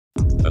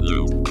The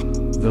Loop.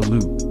 The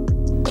Loop.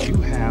 You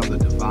have the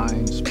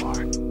divine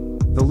spark.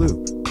 The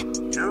Loop.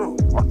 Do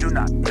or do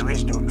not. There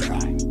is no try.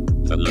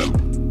 The Loop.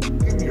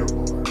 Give me your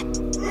roar.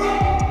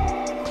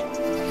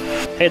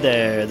 Hey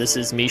there, this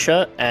is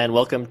Misha, and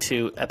welcome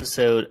to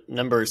episode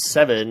number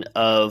 7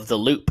 of The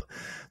Loop,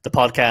 the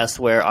podcast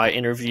where I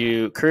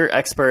interview career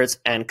experts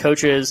and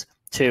coaches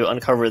to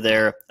uncover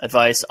their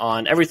advice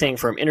on everything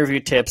from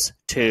interview tips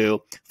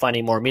to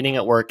finding more meaning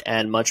at work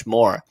and much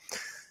more.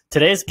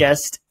 Today's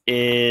guest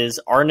is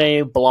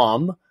Arne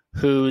Blom,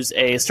 who's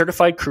a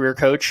certified career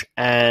coach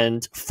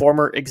and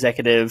former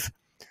executive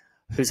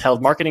who's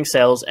held marketing,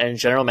 sales, and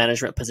general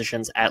management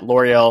positions at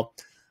L'Oréal,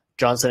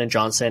 Johnson &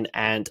 Johnson,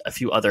 and a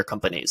few other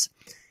companies.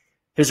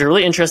 He's a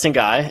really interesting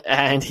guy,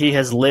 and he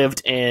has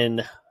lived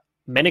in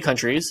many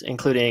countries,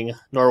 including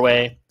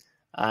Norway,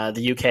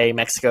 the UK,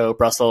 Mexico,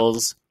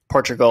 Brussels,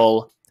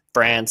 Portugal,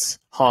 France,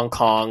 Hong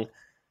Kong,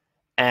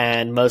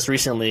 and most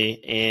recently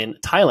in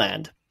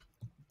Thailand.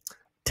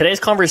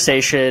 Today's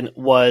conversation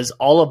was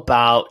all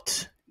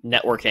about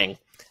networking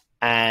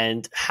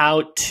and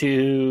how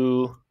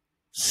to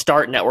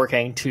start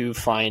networking to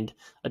find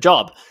a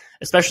job,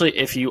 especially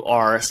if you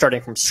are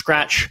starting from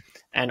scratch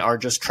and are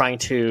just trying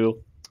to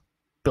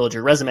build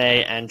your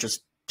resume and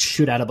just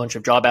shoot out a bunch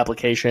of job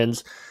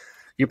applications.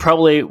 You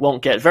probably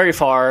won't get very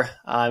far,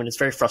 and it's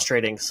very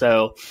frustrating.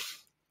 So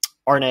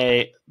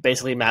Arne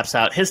basically maps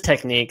out his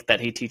technique that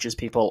he teaches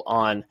people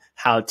on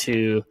how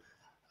to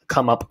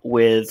come up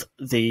with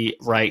the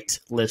right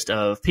list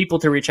of people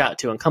to reach out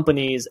to and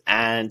companies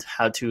and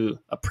how to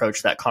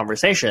approach that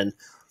conversation.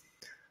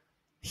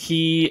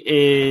 He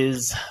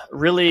is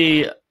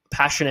really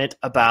passionate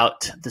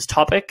about this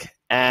topic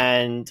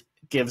and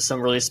gives some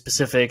really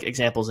specific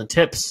examples and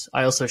tips.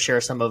 I also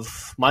share some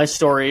of my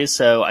stories.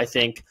 So I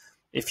think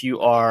if you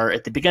are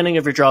at the beginning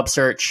of your job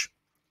search,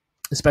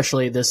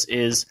 especially, this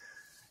is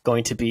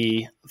going to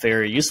be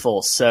very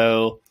useful.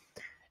 So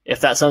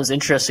if that sounds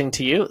interesting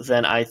to you,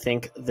 then I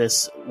think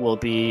this will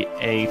be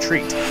a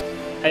treat.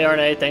 Hey,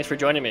 Arne, thanks for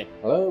joining me.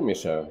 Hello,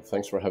 Misha.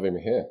 Thanks for having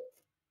me here.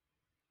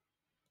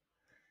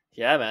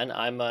 Yeah, man,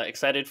 I'm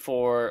excited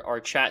for our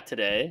chat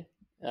today.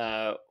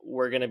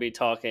 We're going to be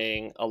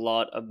talking a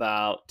lot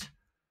about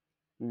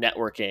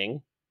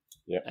networking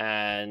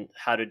and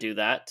how to do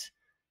that.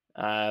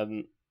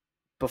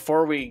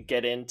 Before we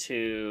get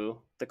into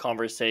the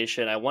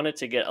conversation, I wanted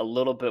to get a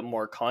little bit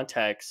more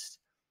context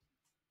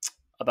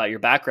about your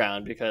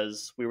background,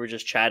 because we were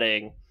just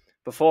chatting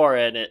before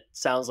and it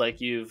sounds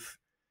like you've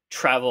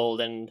traveled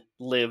and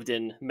lived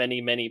in many,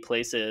 many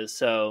places.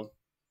 So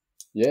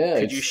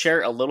could you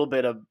share a little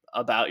bit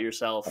about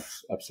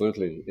yourself?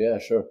 Absolutely. Yeah,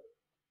 sure.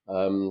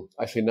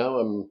 Actually,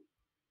 now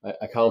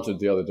I counted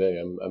the other day.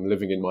 I'm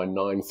living in my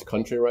 9th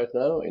country right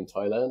now, in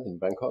Thailand, in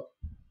Bangkok.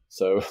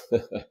 So,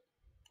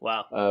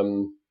 wow.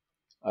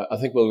 I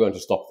think we're going to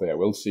stop there.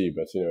 We'll see,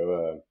 but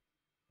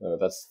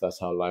that's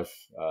how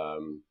life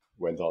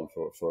went on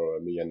for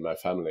me and my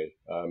family.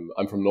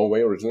 I'm from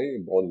Norway originally,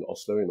 born in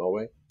Oslo, in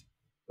Norway,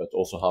 but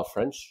also half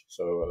French.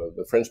 So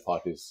the French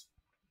part is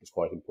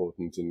quite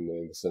important in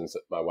the sense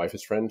that my wife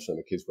is French and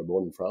the kids were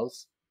born in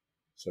France.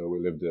 So we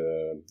lived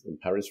in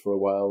Paris for a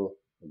while,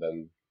 and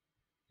then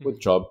with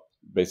job,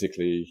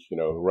 basically,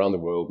 around the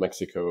world,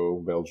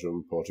 Mexico,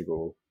 Belgium,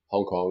 Portugal,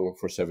 Hong Kong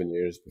for 7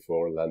 years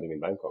before landing in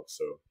Bangkok.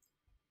 So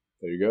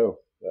there you go,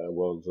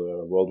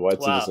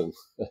 worldwide citizen.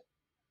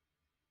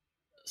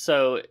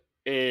 So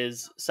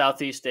is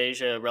Southeast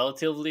Asia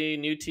relatively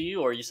new to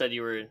you, or you said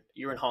you were in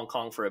Hong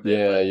Kong for a bit?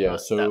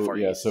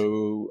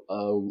 So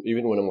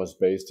even when I was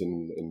based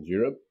in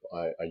Europe,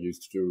 I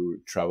used to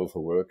travel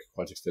for work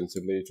quite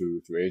extensively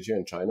to Asia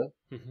and China,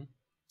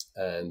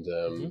 and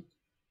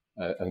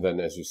then,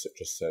 as you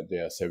just said,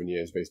 7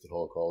 years based in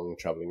Hong Kong,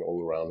 traveling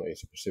all around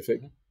Asia Pacific.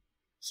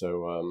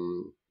 So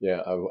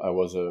I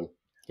was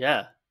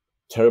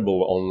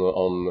terrible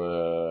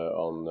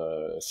on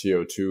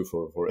CO2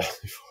 for for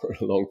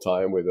a long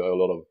time, with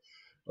a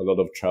lot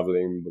of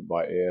traveling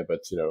by air.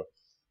 But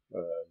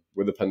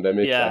with the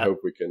pandemic, I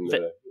hope we can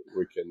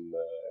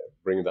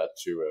bring that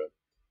to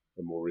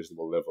a more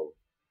reasonable level.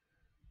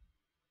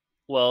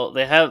 Well,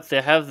 they have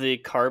the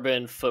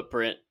carbon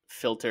footprint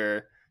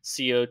filter,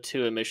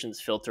 CO2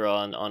 emissions filter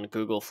on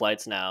Google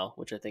Flights now,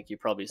 which I think you've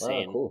probably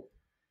seen. Ah, cool.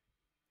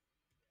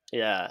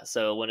 Yeah,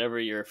 so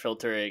whenever you're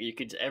filtering,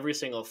 every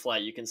single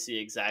flight, you can see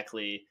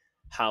exactly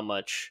how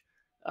much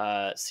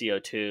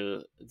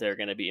CO2 they're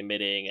going to be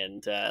emitting,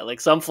 and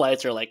like some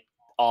flights are like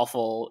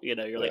awful. You're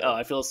like, oh,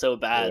 I feel so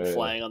bad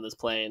flying on this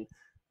plane.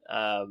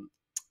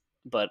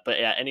 But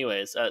yeah,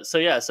 anyways, so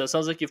it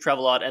sounds like you've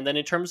traveled a lot. And then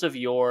in terms of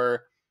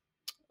your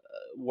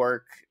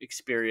work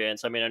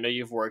experience, I mean, I know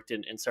you've worked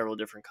in several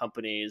different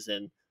companies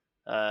and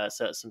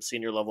some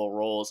senior level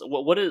roles.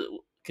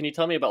 Can you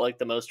tell me about like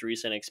the most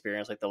recent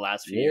experience, like the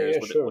last few years?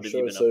 What have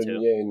you been up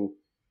to?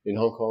 In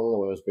Hong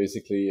Kong, I was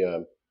basically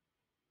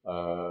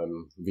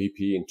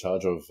VP in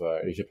charge of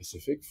Asia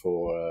Pacific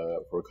for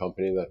a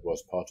company that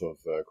was part of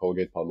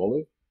Colgate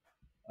Palmolive,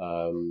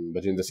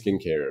 but in the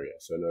skincare area.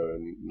 So no,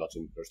 not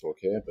in personal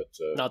care, but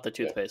not the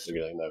toothpaste.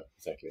 No,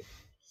 exactly.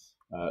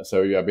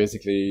 So yeah,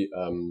 basically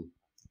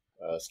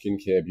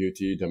skincare,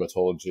 beauty,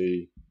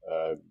 dermatology,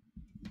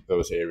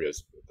 those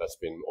areas. That's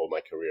been all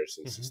my career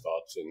since the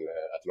start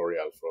at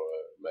L'Oréal for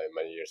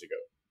many years ago.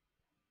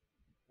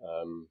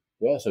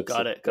 Yeah, so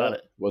Got it. Got yeah,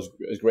 it. it was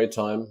a great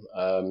time.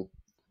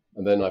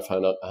 And then I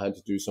found out I had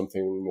to do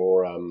something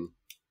more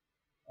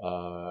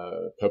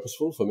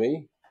purposeful for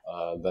me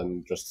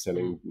than just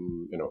selling,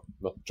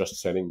 not just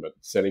selling, but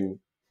selling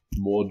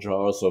more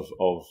jars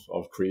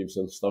of creams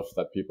and stuff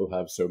that people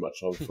have so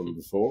much of from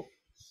before.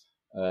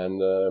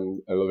 And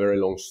a very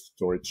long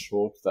story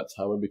short, that's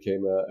how I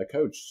became a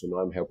coach. So now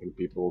I'm helping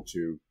people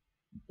to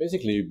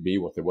basically be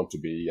what they want to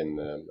be, and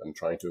I'm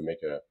trying to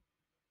make a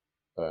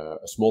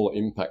small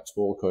impact,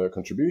 small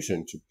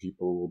contribution to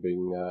people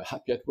being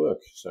happy at work.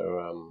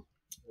 So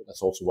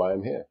that's also why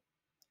I'm here.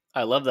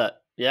 I love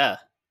that. Yeah.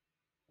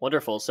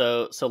 Wonderful.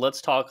 So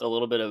let's talk a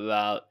little bit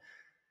about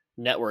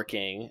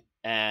networking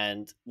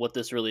and what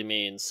this really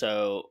means.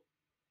 So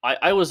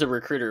I was a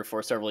recruiter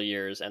for several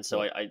years, and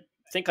so I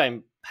think I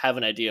have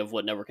an idea of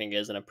what networking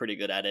is, and I'm pretty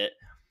good at it.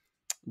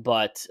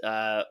 But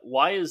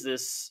why is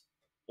this?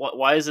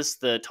 Why is this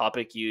the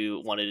topic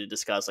you wanted to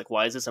discuss? Like,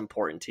 why is this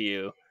important to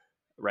you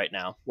right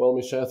now? Well,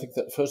 Michelle, I think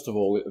that first of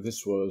all,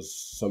 this was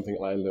something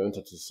I learned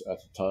at a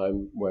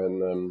time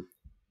when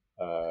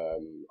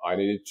I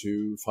needed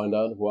to find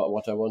out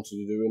what I wanted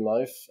to do in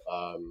life,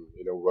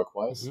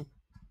 work-wise. Mm-hmm.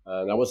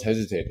 And I was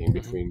hesitating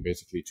between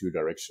basically two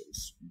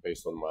directions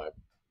based on my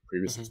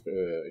previous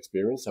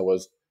experience.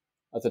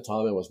 At the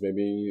time, I was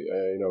maybe,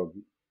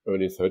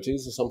 early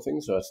 30s or something.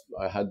 So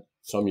I had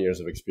some years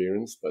of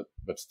experience,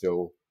 but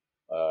still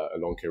a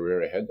long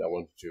career ahead. I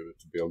wanted to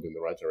build in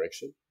the right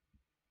direction.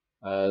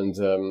 And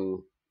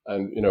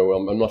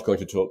I'm not going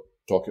to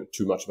talk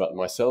too much about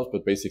myself,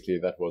 but basically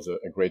that was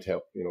a great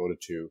help in order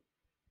to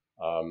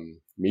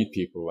meet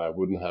people I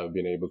wouldn't have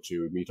been able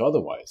to meet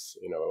otherwise,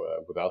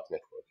 without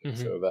networking.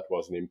 So that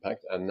was an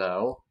impact. And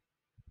now,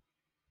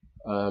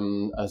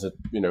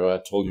 I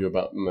told you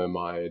about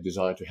my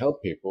desire to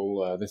help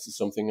people. This is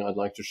something I'd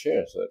like to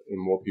share so that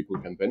more people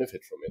can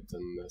benefit from it,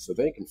 and so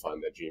they can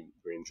find their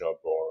dream job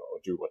or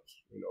do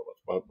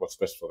what's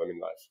best for them in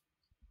life.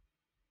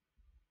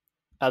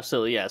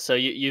 Absolutely, yeah. So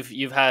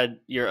you've had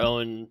your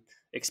own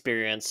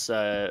experience,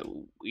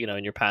 in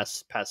your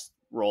past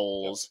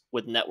roles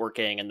with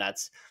networking, and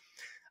that's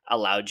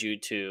allowed you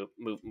to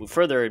move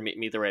further and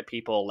meet the right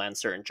people, land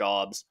certain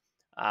jobs.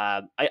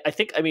 I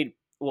think, I mean,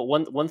 well,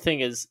 one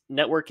thing is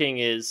networking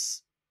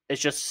is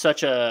just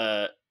such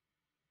an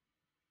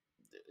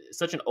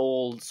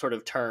old sort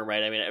of term,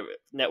 right? I mean,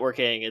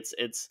 networking,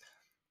 it's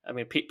I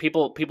mean,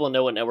 people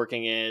know what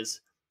networking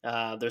is.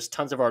 There's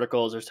tons of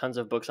articles, there's tons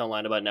of books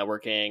online about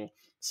networking.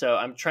 So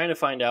I'm trying to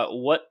find out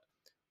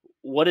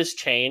what has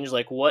changed,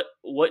 like what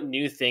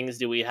new things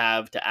do we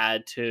have to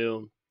add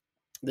to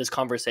this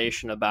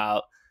conversation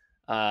about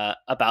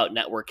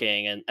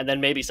networking, and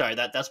then maybe, sorry,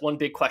 that's one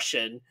big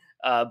question,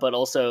 but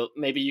also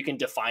maybe you can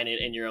define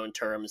it in your own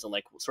terms and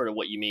like sort of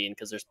what you mean,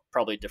 because there's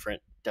probably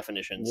different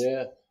definitions.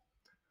 Yeah.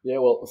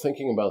 Well,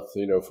 thinking about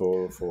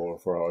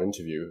for our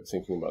interview,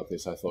 thinking about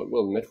this, I thought,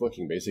 well,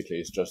 networking basically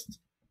is just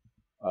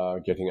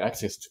getting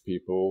access to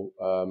people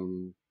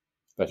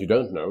that you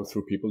don't know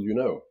through people you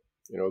know.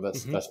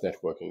 That's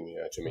networking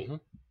to me.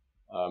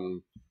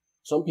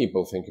 Some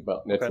people think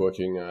about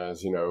networking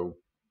as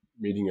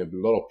meeting a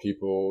lot of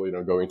people,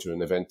 going to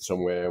an event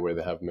somewhere where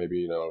they have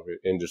maybe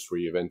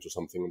industry event or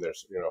something.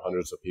 There's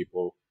hundreds of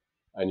people,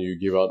 and you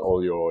give out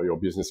all your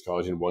business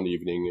cards in one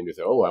evening, and you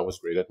say, "Oh, I was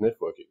great at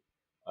networking."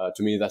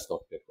 To me, that's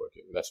not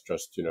networking. That's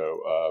just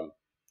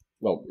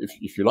well,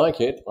 if you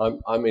like it,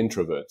 I'm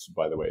introvert,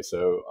 by the way,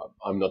 so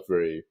I'm not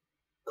very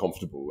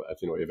comfortable at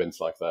events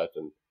like that,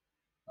 and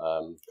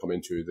come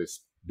into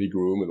this big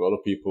room with a lot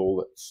of people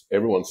that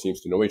everyone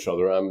seems to know each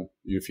other.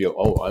 You feel,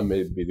 oh, I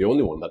may be the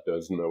only one that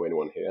doesn't know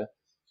anyone here.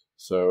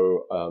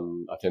 So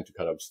I tend to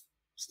kind of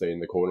stay in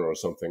the corner or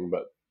something.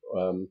 But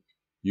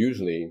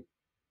usually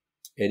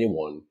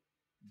anyone,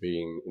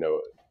 being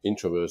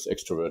introverts,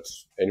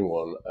 extroverts,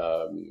 anyone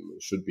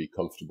should be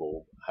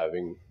comfortable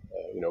having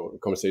a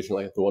conversation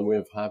like the one we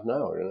have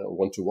now,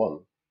 one-to-one.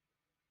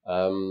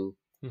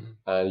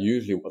 And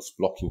usually what's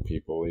blocking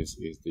people is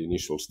the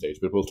initial stage,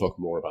 but we'll talk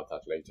more about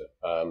that later.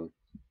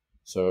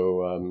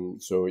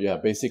 So yeah,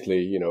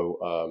 basically,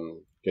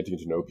 getting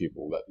to know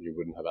people that you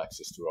wouldn't have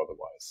access to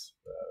otherwise.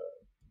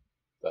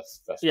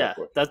 That's yeah,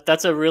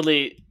 that's a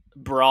really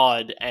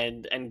broad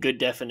and good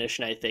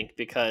definition, I think,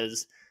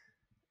 because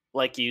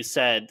like you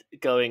said,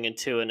 going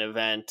into an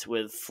event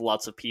with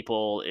lots of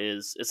people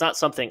it's not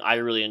something I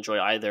really enjoy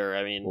either.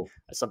 I mean,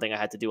 it's something I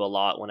had to do a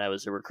lot when I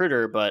was a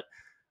recruiter, but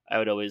I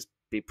would always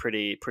be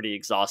pretty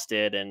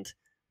exhausted, and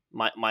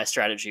my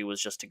strategy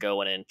was just to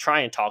go in and try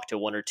and talk to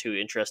one or two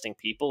interesting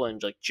people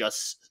and like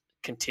just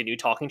continue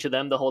talking to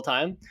them the whole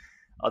time.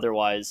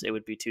 Otherwise, it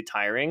would be too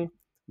tiring.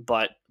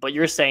 But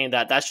you're saying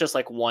that that's just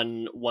like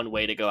one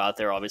way to go out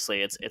there.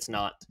 Obviously, it's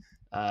not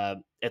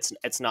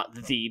it's not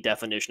the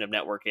definition of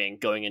networking,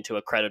 going into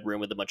a crowded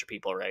room with a bunch of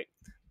people, right?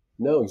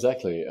 No,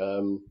 exactly.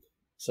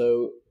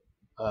 So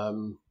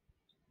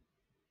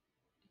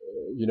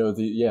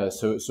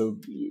So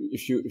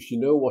if you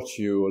know what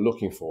you're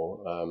looking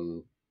for,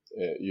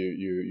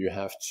 you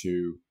have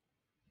to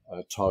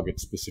target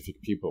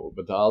specific people.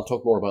 But I'll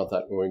talk more about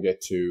that when we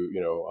get to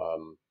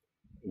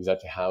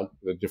exactly how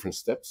the different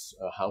steps,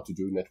 how to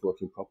do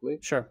networking properly.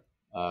 Sure.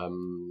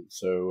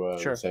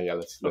 Sure. So yeah,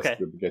 let's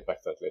get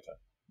back to that later.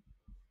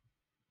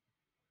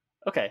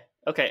 Okay.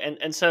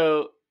 And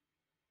so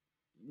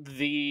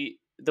the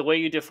way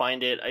you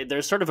defined it,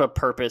 there's sort of a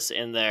purpose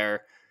in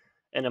there,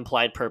 an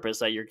implied purpose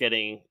that you're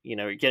getting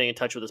in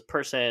touch with this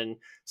person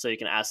so you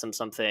can ask them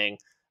something.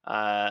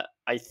 I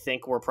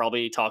think we're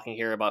probably talking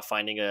here about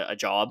finding a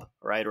job,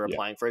 right? Or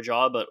applying for a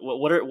job, but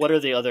what are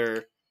the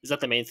other, is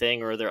that the main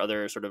thing, or are there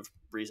other sort of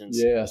reasons?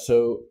 Yeah.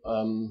 So,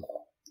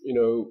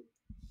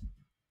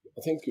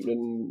 I think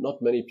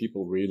not many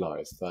people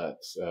realize that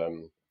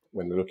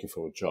when they're looking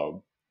for a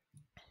job,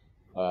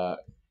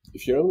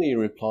 if you're only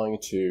replying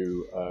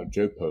to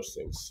job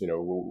postings,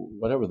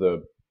 whatever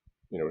the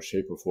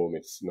shape or form,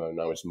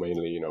 now it's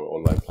mainly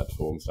online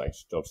platforms like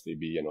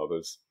JobsDB and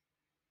others.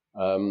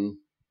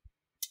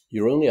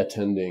 You're only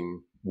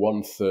attending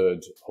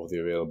 1/3 of the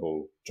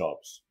available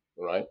jobs,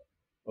 right?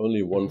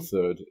 Only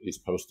 1/3 is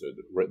posted.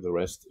 The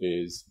rest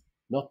is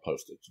not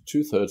posted.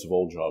 2/3 of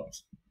all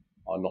jobs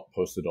are not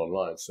posted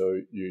online, so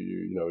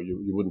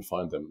you wouldn't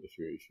find them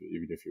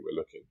even if you were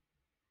looking.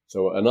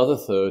 So another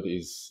third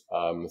is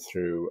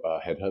through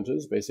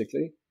headhunters,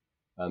 basically,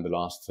 and the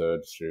last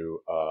third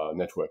through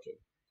networking.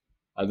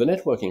 And the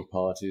networking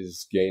part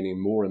is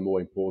gaining more and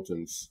more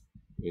importance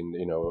in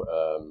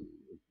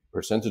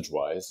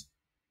percentage-wise.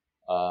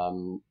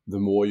 The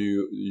more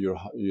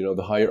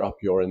the higher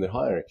up you are in the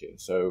hierarchy.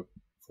 So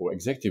for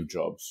executive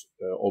jobs,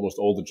 almost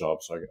all the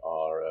jobs are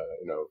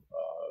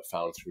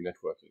found through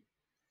networking.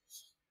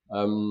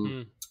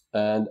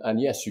 And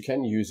yes, you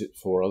can use it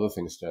for other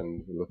things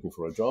than looking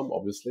for a job.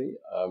 Obviously,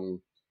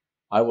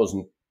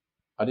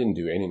 I didn't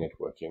do any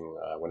networking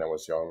when I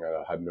was young.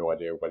 I had no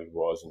idea what it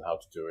was and how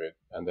to do it.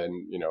 And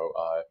then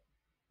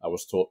I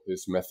was taught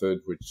this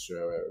method which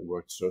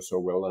worked so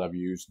well, and I've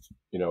used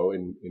in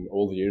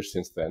all the years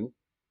since then.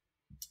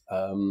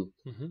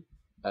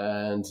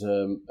 And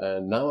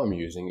now I'm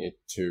using it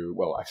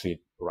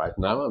actually right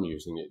now I'm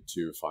using it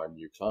to find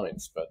new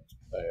clients. But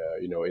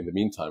in the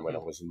meantime, when I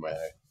was in my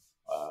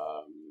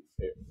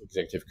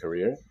executive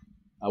career,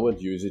 I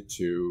would use it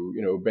to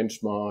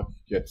benchmark,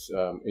 get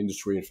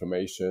industry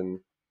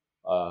information,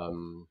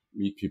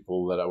 meet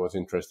people that I was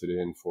interested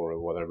in for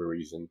whatever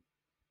reason.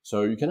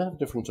 So you can have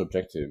different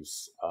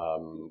objectives,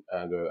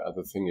 and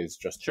the thing is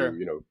just to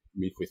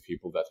meet with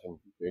people that can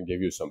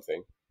give you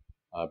something,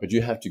 but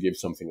you have to give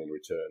something in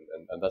return,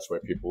 and that's where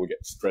people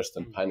get stressed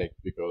and panic,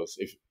 because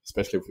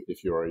especially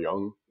if you're a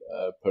young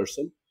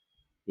person,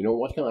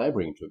 what can I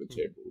bring to the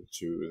table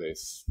to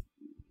this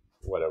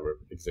whatever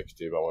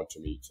executive I want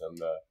to meet, and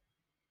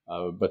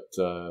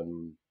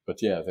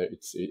but yeah,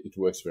 it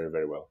works very,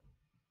 very well.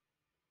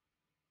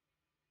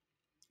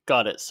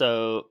 Got it.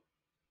 So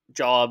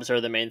jobs are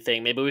the main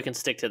thing. Maybe we can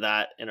stick to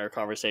that in our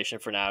conversation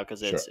for now,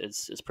 because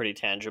it's pretty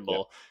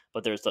tangible. Yeah.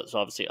 But there's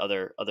obviously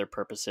other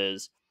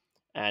purposes,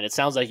 and it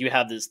sounds like you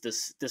have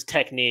this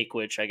technique,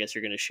 which I guess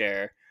you're going to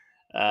share,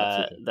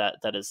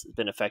 that has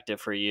been effective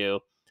for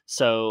you.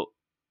 So,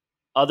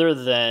 other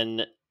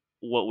than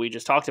what we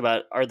just talked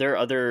about, are there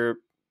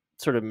other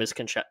sort of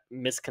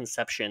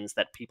misconceptions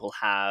that people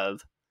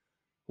have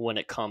when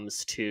it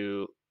comes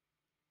to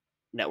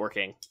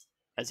networking,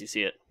 as you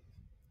see it?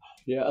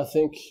 Yeah, I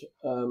think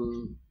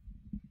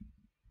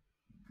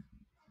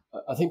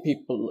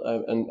people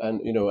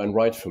and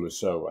rightfully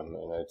so, and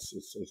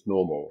it's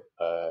normal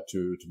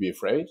to be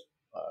afraid.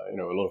 A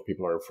lot of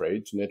people are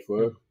afraid to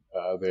network.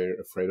 They're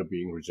afraid of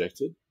being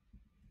rejected.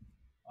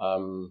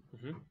 And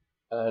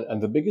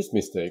the biggest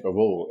mistake of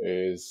all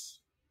is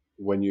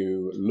when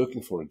you're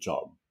looking for a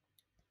job,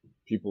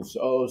 people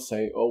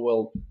say,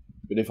 well,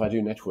 but if I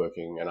do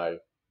networking and I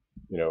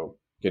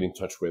get in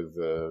touch with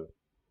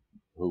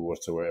who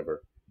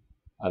whatsoever,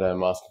 and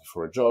I'm asking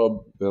for a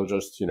job, they'll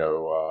just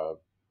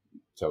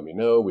tell me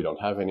no, we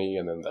don't have any,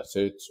 and then that's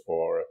it,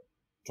 or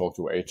talk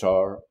to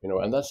HR,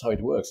 and that's how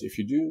it works. If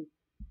you do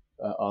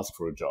ask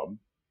for a job,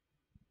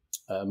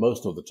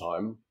 most of the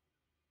time,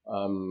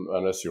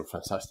 unless you're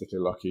fantastically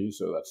lucky,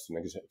 so that's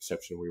an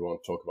exception we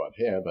won't talk about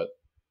here, but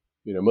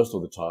most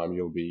of the time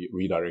you'll be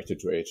redirected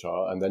to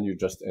HR, and then you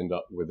just end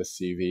up with a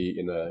CV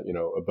in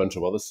a bunch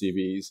of other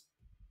CVs,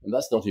 and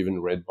that's not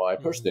even read by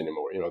a person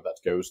anymore.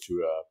 That goes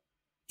to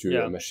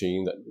a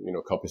machine that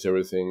copies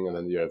everything, and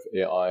then you have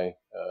AI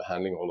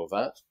handling all of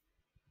that.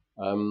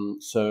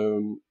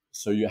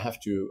 So you have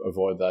to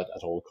avoid that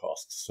at all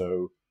costs.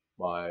 So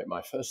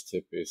my first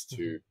tip is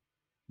to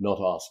not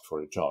ask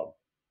for a job,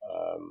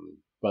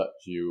 but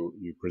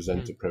you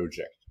present a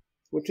project,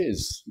 which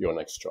is your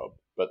next job.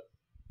 But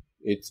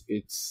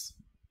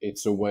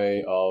it's a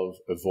way of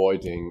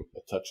avoiding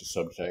a touchy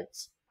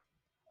subject,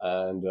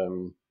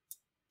 and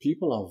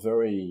people are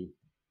very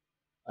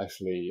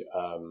actually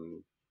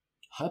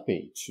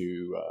happy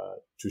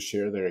to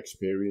share their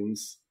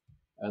experience,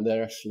 and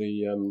they're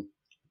actually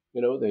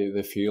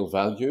they feel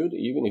valued,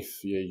 even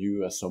if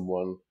you as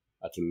someone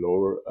at a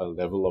lower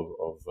level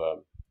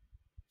of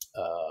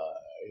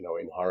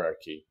in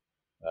hierarchy.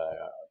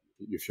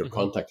 If you're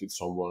contacted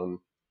someone,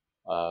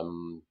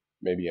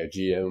 maybe a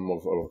GM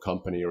of a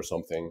company or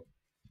something,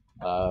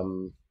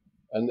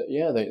 and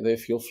they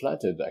feel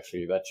flattered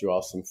actually that you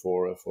ask them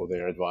for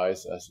their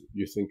advice, as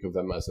you think of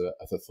them as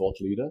a thought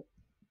leader,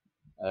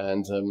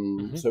 and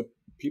so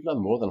people are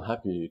more than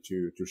happy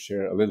to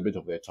share a little bit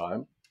of their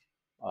time.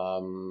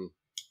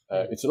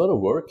 It's a lot of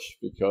work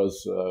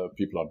because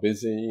people are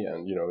busy,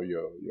 and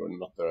you're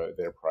not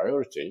their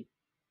priority.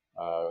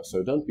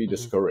 So don't be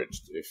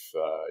discouraged if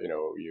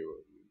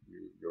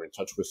you're in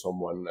touch with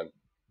someone and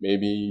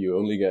maybe you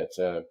only get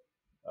an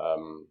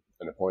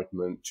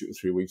appointment 2 or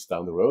 3 weeks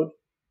down the road,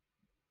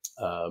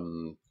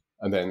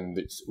 and then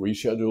it's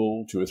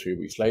rescheduled 2 or 3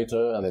 weeks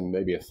later, and then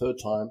maybe a third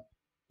time.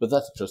 But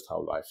that's just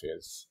how life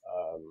is,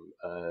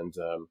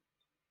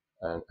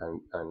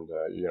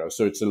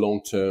 so it's a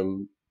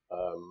long-term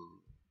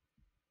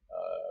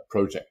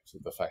project.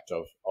 The fact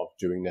of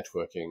doing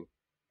networking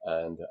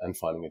and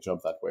finding a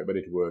job that way, but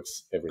it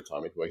works every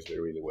time. It works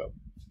really, really well.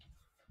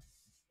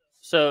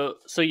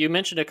 So you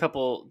mentioned a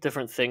couple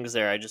different things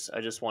there. I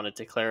just wanted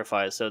to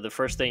clarify. So the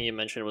first thing you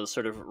mentioned was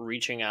sort of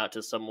reaching out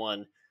to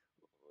someone,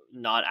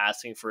 not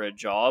asking for a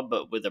job,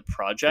 but with a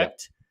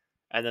project.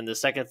 Yeah. And then the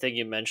second thing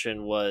you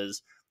mentioned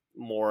was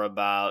more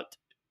about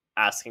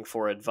asking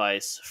for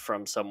advice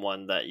from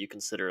someone that you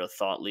consider a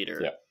thought leader.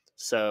 Yeah.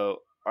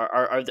 So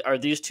are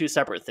these two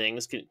separate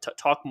things? Can you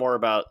talk more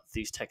about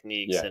these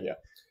techniques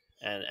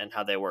and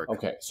how they work?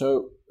 Okay.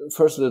 So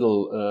first,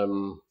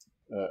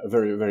 a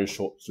very, very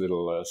short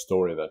little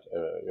story that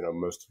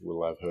most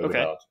will have heard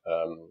about.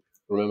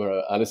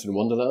 Remember Alice in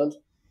Wonderland?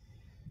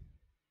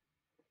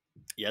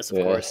 Yes, of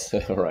course.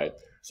 All right.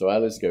 So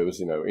Alice goes,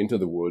 into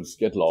the woods,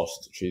 get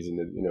lost. She's in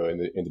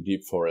the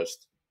deep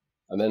forest,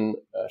 and then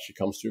she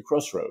comes to a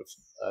crossroads,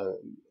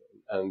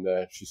 and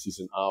she sees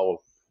an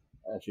owl,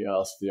 and she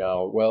asks the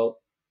owl, "Well,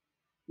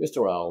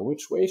 Mr. Owl,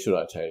 which way should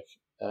I take?"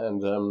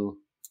 And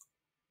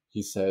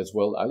he says,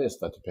 "Well, Alice,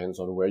 that depends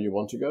on where you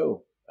want to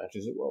go." And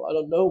she said, "Well, I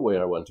don't know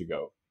where I want to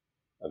go."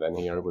 And then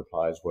he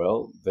replies,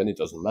 "Well, then it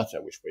doesn't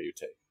matter which way you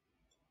take."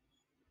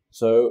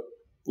 So,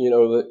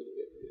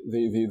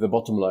 the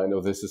bottom line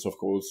of this is, of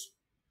course,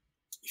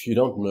 if you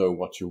don't know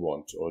what you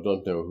want or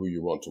don't know who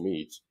you want to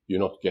meet, you're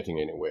not getting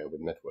anywhere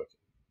with networking.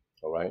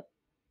 All right.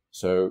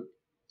 So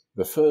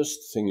the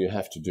first thing you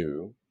have to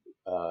do,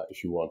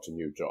 if you want a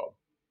new job,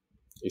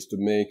 is to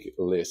make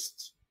a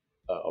list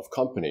of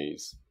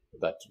companies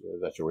that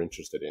you're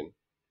interested in,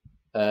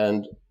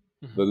 and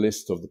the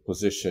list of the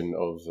position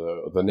of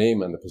the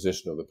name and the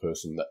position of the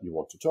person that you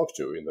want to talk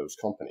to in those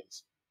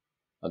companies.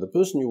 And the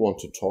person you want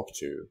to talk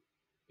to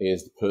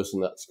is the person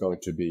that's going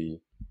to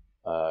be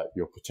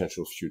your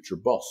potential future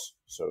boss.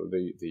 So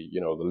the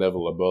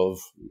level above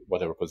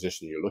whatever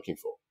position you're looking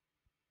for.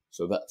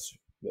 So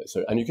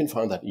and you can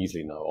find that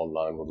easily now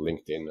online with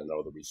LinkedIn and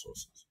other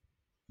resources.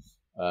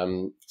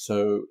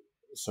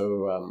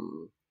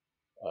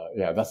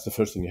 That's the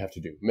first thing you have to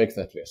do. Make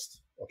that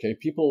list. Okay,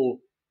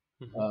 people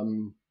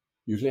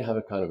usually have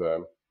a kind of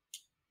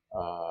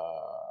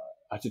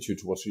attitude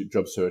towards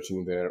job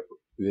searching.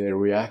 They're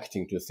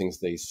reacting to things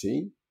they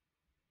see.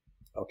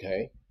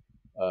 Okay.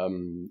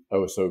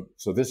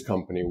 So this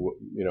company,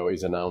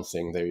 is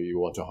announcing they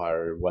want to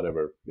hire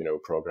whatever,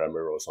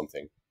 programmer or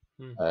something.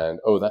 And,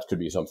 that could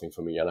be something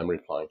for me. And I'm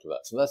replying to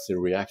that. So that's the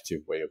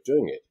reactive way of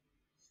doing it.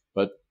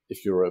 But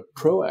if you're a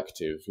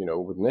proactive,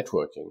 with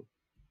networking,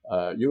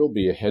 you'll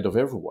be ahead of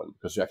everyone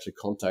because you're actually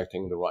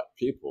contacting the right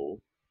people,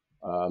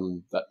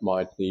 that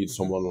might need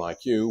someone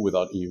like you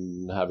without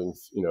even having,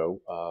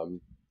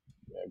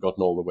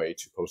 gotten all the way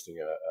to posting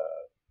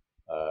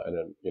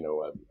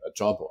a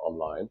job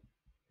online.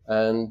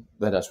 And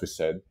then, as we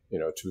said,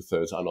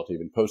 2/3 are not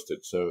even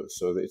posted. So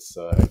it's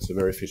a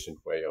very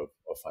efficient way of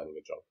finding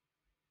a job.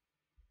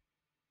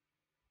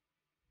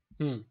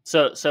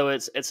 So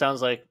it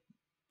sounds like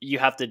you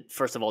have to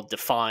first of all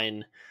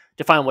define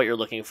what you're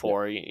looking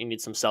for. Yeah. You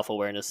need some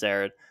self-awareness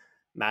there,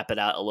 map it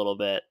out a little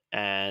bit,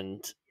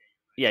 and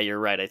you're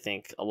right. I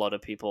think a lot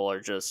of people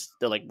are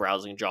they're like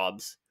browsing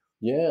jobs.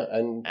 Yeah,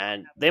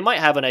 and they might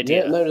have an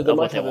idea of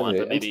what they want,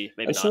 but maybe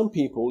and not. Some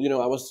people,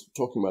 I was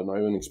talking about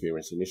my own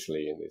experience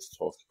initially in this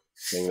talk,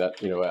 saying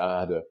that, I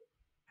had a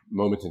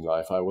moment in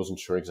life I wasn't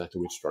sure exactly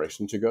which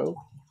direction to go.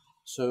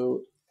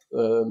 So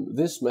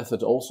this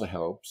method also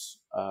helps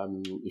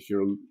if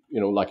you're,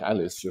 like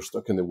Alice, you're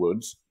stuck in the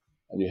woods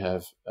and you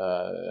have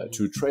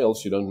 2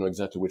 trails, you don't know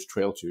exactly which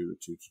trail to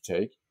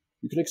take.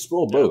 You can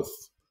explore both,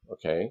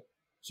 okay?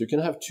 So you can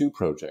have 2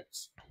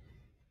 projects.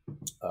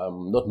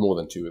 Not more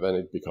than 2, then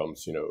it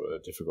becomes,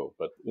 difficult.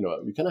 But,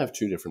 you can have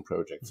 2 different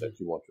projects that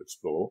you want to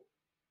explore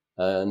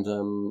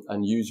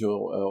and use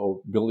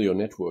or build your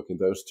network in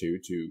those 2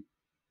 to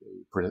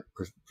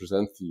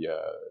present the,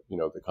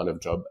 the kind of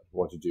job that you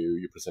want to do.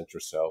 You present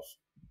yourself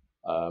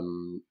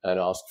and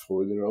ask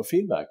for,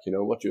 feedback.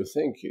 What do you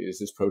think? Is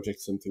this project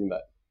something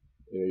that,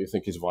 you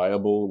think is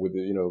viable with,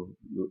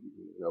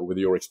 with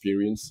your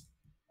experience?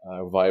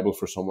 viable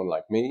for someone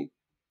like me?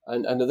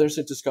 And there's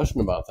a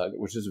discussion about that,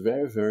 which is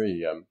very,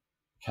 very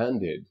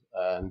candid,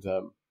 and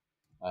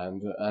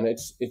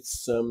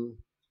it's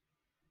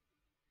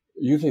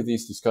usually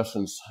these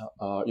discussions,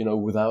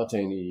 without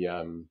any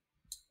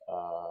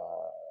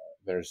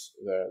there's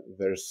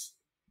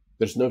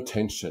no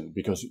tension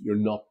because you're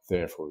not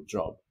there for a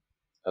job,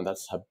 and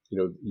that's how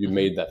you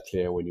made that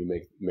clear when you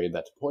made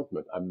that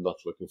appointment. I'm not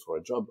looking for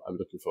a job. I'm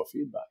looking for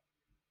feedback.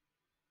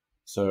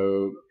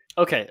 So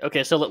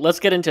okay. So let's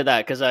get into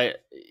that because I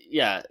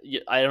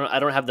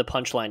don't have the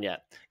punchline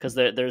yet because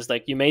there's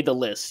like you made the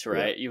list,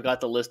 right? Yeah. You've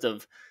got the list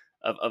of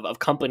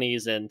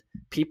companies and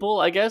people,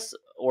 I guess,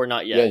 or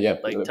not yet. Yeah.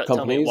 Like Companies,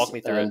 tell me, walk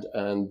me through it.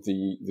 And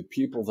the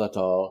people that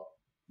are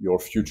your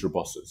future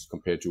bosses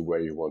compared to where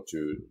you want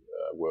to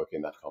work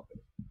in that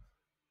company.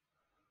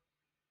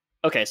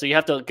 Okay, so you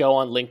have to go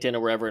on LinkedIn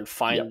or wherever and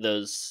find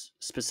those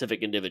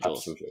specific individuals.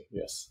 Absolutely,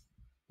 yes.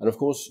 And of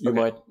course, you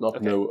might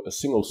not know a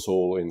single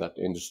soul in that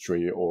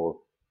industry or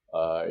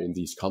in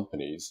these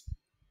companies,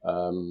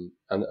 and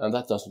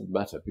that doesn't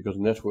matter because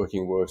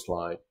networking works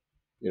like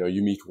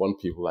you meet one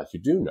people that you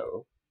do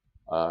know,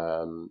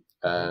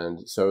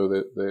 and so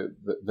the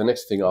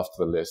next thing after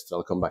the list,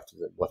 I'll come back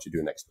to what you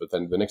do next. But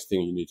then the next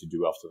thing you need to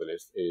do after the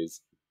list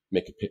is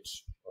make a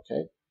pitch.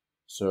 Okay,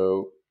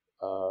 so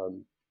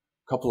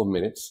couple of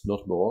minutes,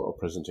 not more, of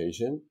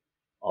presentation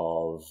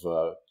of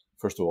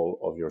first of all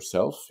of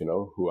yourself.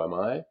 Who am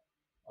I?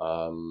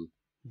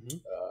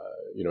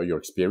 Your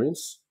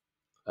experience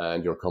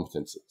and your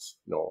competencies.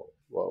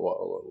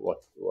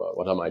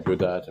 What am I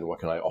good at, and what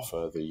can I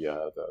offer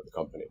the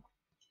company?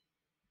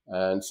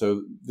 And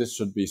so this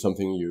should be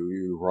something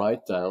you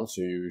write down,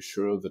 so you're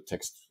sure the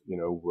text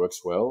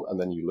works well, and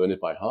then you learn it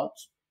by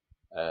heart,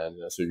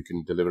 and so you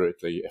can deliver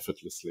it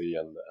effortlessly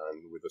and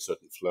with a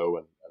certain flow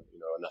and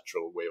a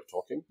natural way of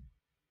talking.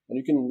 And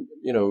you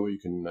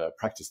can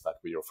practice that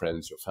with your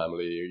friends, your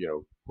family,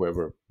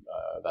 whoever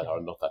that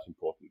are not that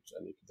important,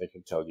 and they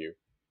can tell you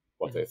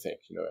what they think,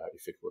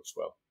 if it works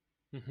well.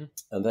 Mm-hmm.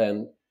 And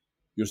then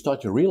you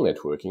start your real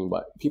networking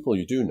by people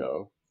you do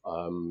know,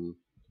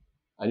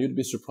 and you'd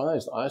be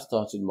surprised. I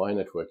started my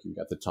networking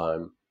at the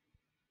time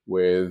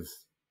with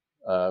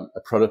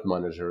a product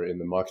manager in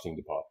the marketing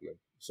department.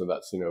 So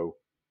that's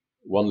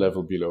one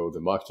level below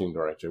the marketing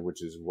director,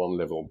 which is one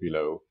level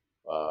below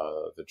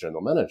the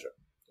general manager.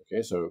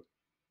 Okay, so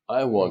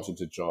I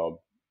wanted a job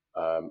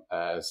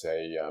as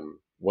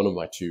one of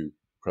my two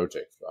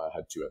projects. I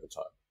had two at the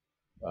time.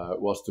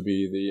 Was to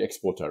be the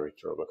export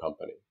director of a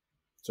company.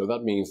 So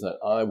that means that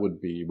I would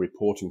be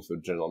reporting to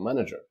the general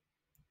manager.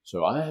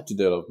 So I had to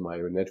develop my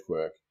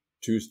network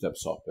 2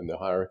 steps up in the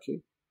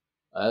hierarchy.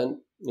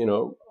 And,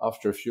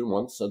 after a few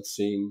months, I'd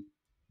seen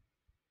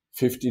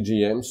 50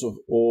 GMs of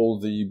all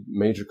the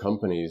major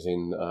companies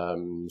in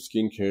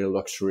skincare,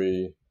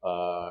 luxury,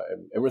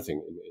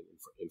 everything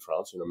in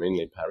France,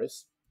 mainly in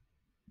Paris,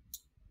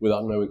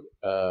 without knowing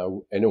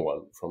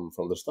anyone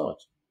from the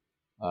start.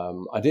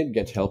 I did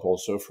get help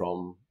also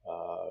from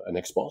an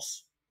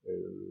ex-boss,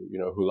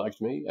 who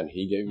liked me, and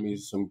he gave me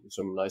some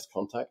nice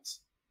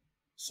contacts.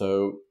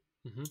 So,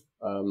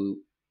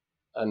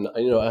 and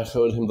I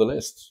showed him the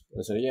list.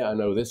 I said, "Yeah, I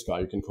know this guy.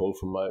 You can call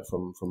from my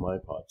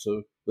part."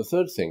 So the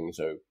third thing,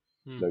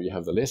 you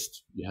have the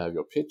list, you have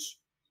your pitch,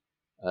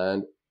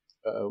 and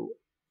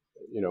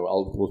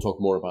we'll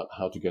talk more about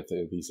how to get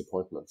these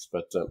appointments.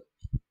 But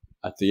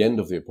at the end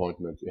of the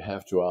appointment, you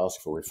have to ask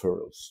for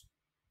referrals.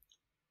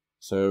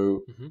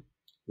 So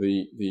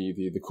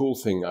the cool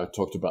thing I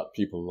talked about,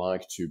 people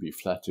like to be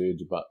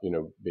flattered about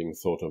being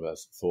thought of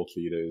as thought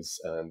leaders,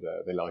 and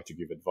they like to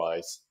give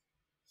advice.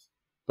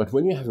 But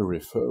when you have a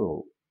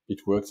referral,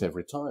 it works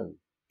every time.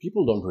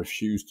 People don't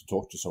refuse to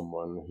talk to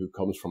someone who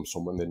comes from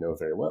someone they know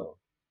very well.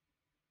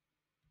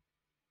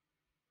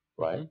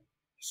 Right? Mm-hmm.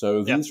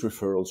 So these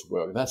referrals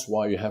work. That's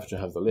why you have to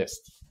have the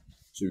list.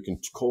 So you can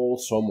call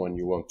someone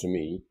you want to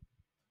meet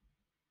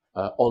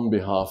on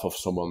behalf of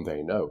someone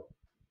they know.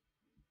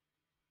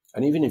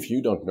 And even if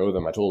you don't know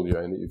them at all,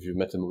 and if you've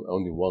met them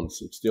only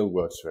once, it still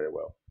works very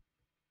well.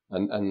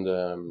 And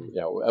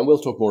we'll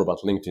talk more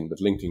about LinkedIn, but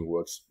LinkedIn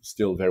works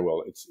still very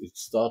well. It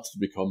starts to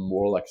become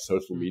more like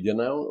social media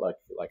now,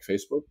 like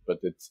Facebook, but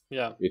it's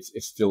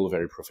still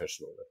very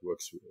professional. It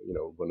works,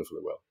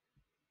 wonderfully well.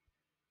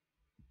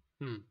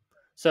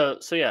 So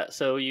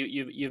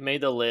you've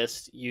made the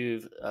list.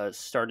 You've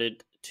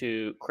started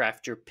to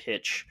craft your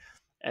pitch,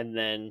 and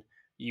then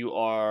you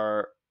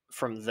are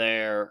from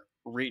there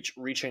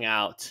reaching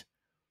out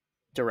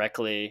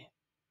directly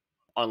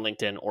on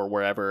LinkedIn or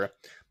wherever.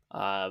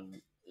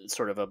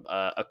 Sort of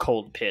a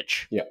cold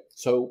pitch. Yeah.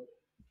 So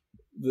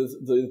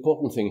the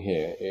important thing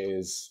here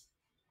is,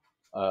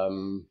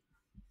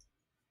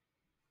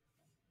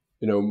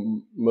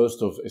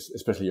 most of,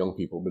 especially young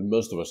people, but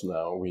most of us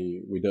now,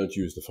 we don't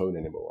use the phone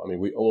anymore. I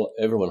mean,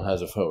 everyone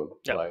has a phone,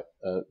 right?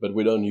 But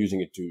we don't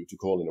using it to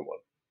call anyone.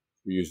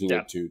 We're using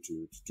it to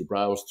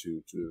browse,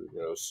 to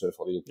surf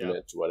on the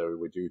internet, to whatever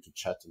we do, to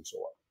chat and so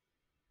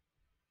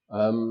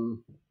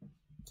on.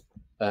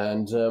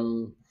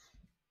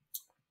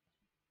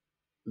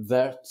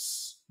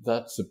 That's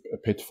that's a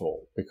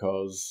pitfall,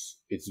 because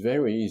it's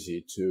very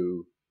easy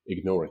to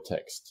ignore a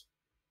text.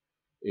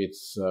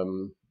 It's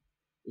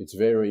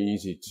very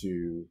easy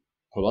to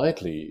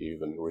politely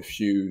even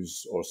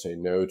refuse or say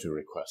no to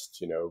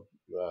requests,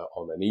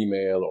 on an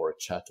email or a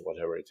chat,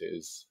 whatever it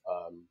is.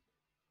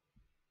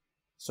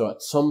 So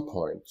at some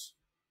point,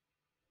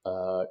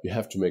 you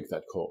have to make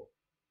that call.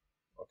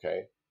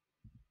 Okay.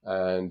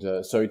 And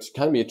so it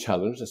can be a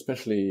challenge,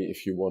 especially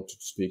if you want to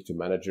speak to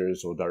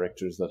managers or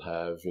directors that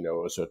have,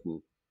 a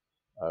certain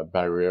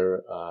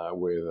barrier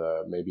with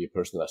maybe a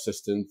personal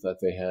assistant that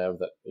they have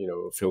that,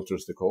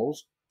 filters the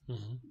calls.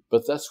 Mm-hmm.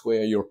 But that's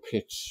where your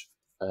pitch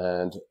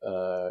and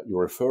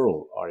your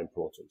referral are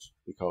important,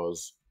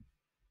 because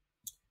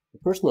the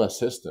personal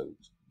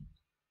assistant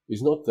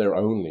is not there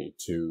only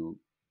to,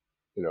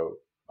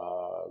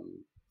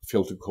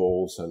 filter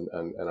calls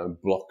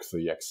and block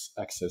the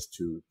access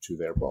to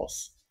their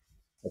boss.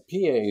 A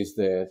PA is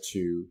there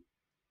to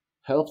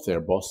help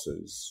their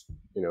bosses,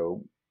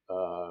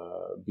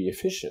 be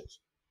efficient.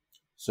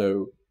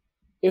 So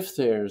if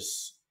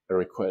there's a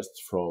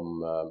request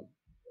from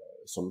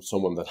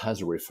someone that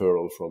has a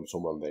referral from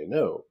someone they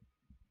know,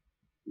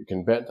 you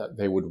can bet that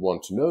they would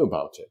want to know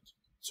about it.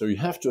 So you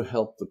have to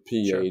help the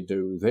PA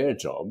do their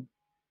job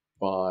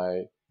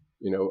by,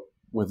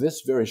 with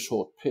this very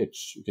short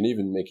pitch. You can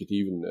even make it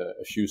even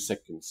a few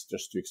seconds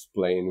just to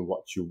explain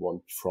what you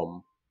want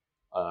from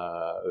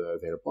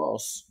their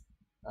boss.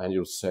 And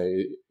you'll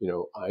say,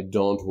 I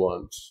don't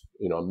want,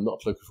 I'm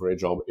not looking for a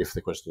job if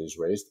the question is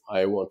raised.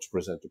 I want to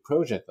present a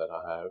project that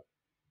I have.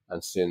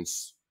 And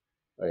since,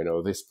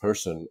 this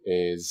person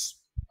is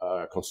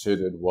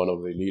considered one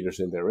of the leaders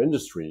in their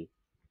industry,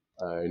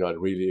 I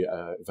really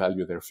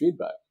value their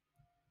feedback.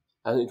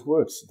 And it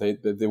works. They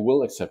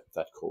will accept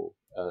that call,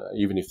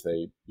 even if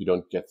you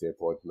don't get the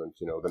appointment,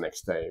 the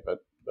next day. But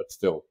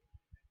still,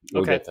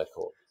 you'll get that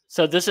call.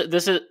 So this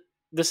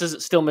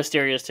is still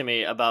mysterious to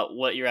me about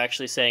what you're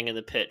actually saying in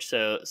the pitch.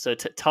 So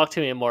talk to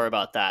me more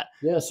about that.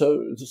 Yeah. So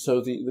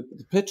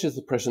the pitch is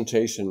the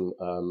presentation,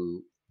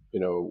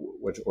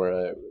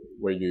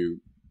 where you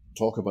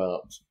talk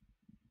about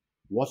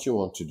what you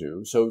want to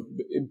do. So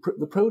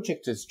the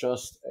project is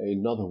just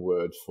another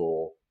word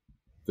for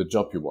the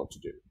job you want to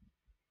do.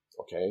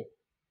 Okay.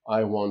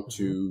 I want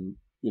to,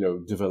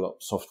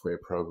 develop software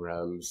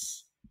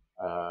programs,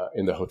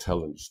 in the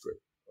hotel industry,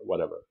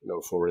 whatever,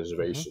 for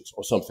reservations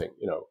or something,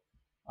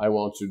 I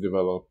want to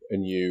develop a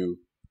new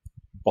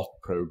bot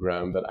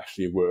program that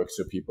actually works,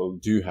 so people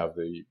do have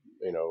the,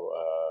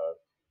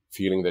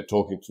 feeling they're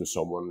talking to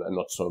someone and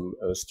not some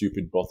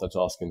stupid bot that's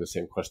asking the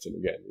same question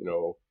again.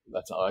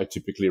 That I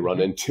typically run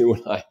into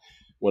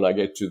when I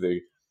get to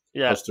the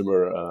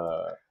customer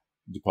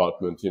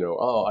department.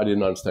 I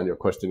didn't understand your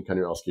question. Can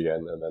you ask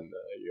again? And then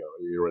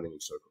you're running in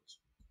circles.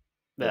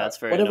 Yeah, that's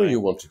very whatever annoying. You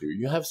want to do.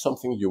 You have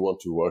something you want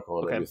to work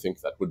on, Okay. and you think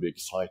that would be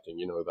exciting.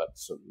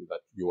 That's something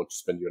that you want to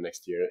spend your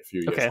next year, a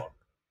few years Okay. on.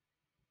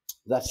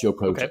 That's your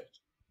project.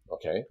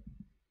 Okay.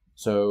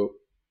 So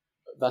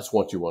that's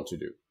what you want to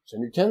do. So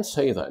you can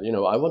say that,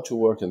 I want to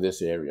work in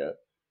this area.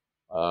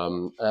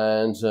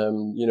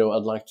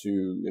 I'd like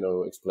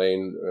to,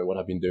 explain what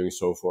I've been doing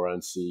so far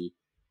and see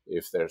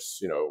if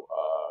there's,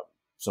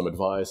 some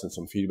advice and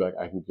some feedback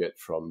I can get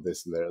from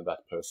this and there and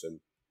that person,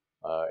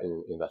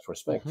 in that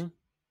respect. Mm-hmm.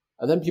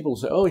 And then people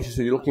say, oh,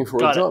 so you're looking for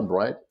a job,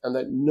 right? And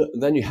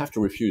then you have to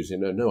refuse.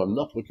 No, I'm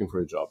not looking for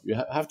a job. You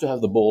have to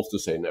have the balls to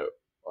say no.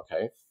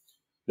 Okay.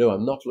 No,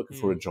 I'm not looking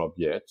for a job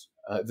yet.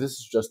 This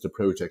is just a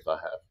project I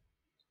have.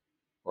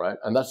 Right.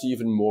 And that's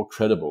even more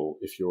credible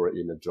if you're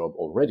in a job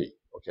already.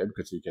 Okay.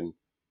 Because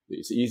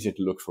it's easier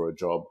to look for a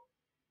job,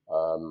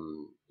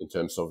 in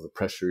terms of the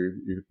pressure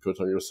you put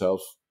on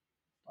yourself,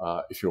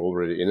 if you're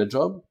already in a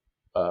job.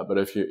 But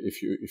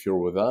if you're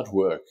without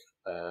work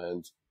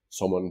and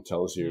someone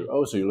tells you,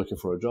 oh, so you're looking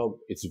for a job,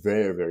 it's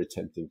very, very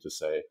tempting to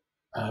say,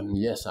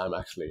 yes, I'm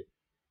actually.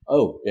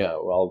 Oh, yeah,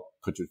 well, I'll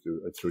put you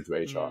through to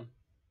HR.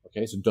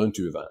 Okay, so don't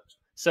do that.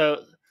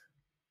 So,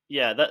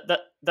 yeah,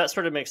 that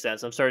sort of makes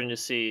sense. I'm starting to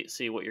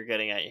see what you're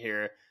getting at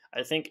here.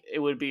 I think it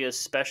would be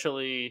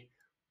especially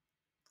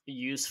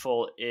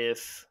useful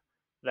if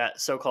that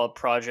so-called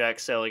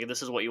project, so like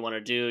this is what you want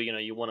to do,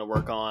 you want to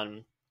work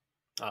on,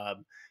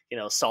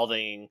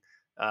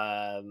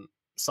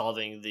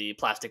 solving the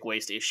plastic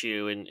waste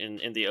issue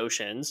in the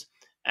oceans,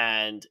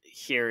 and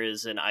here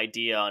is an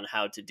idea on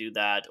how to do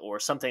that, or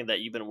something that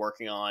you've been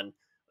working on.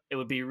 It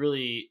would be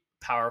really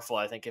powerful,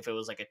 I think, if it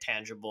was like a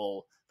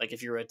tangible, like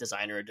if you're a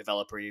designer or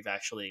developer, you've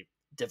actually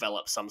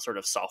developed some sort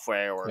of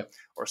software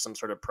or some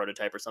sort of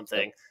prototype or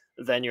something,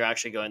 then you're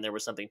actually going there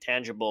with something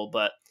tangible.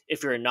 But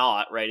if you're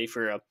not, right, if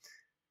you're a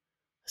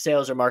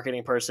sales or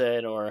marketing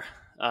person or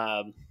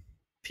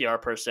PR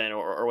person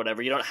or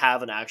whatever, you don't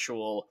have an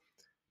actual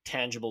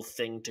tangible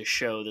thing to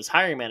show this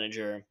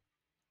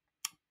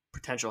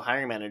potential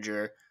hiring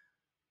manager,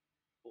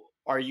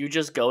 are you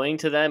just going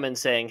to them and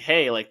saying,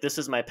 hey, like, this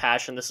is my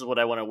passion, this is what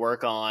I want to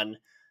work on,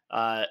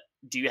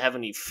 do you have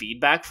any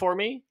feedback for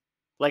me?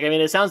 Like, I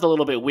mean, it sounds a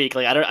little bit weak.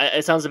 Like, I don't.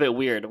 It sounds a bit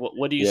weird.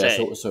 What do you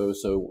say? So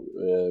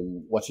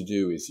what you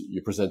do is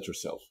you present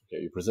yourself.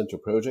 Okay, you present your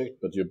project,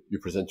 but you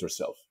present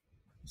yourself.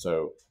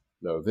 So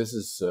no, this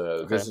is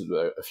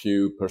a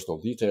few personal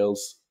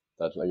details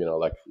that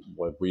like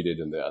what we did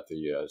at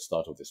the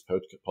start of this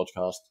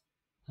podcast,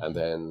 and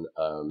then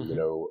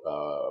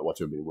what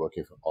you've been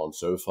working on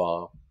so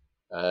far,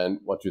 and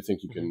what you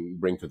think you can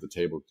bring to the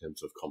table in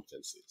terms of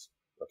competencies.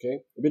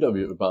 Okay, a bit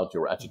about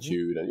your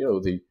attitude and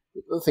the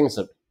things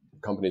that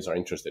companies are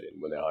interested in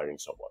when they're hiring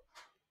someone.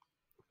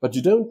 But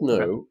you don't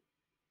know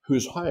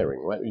who's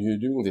hiring, right? You're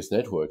doing this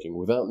networking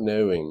without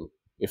knowing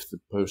if the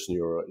person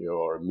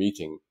you're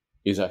meeting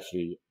is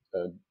actually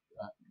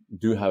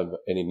do have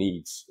any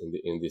needs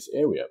in this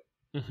area.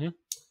 Mm-hmm.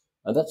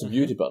 And that's the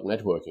beauty about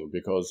networking,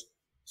 because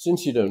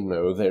since you don't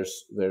know,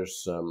 there's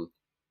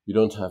you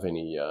don't have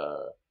any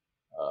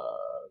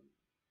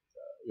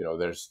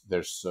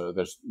there's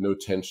no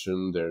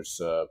tension.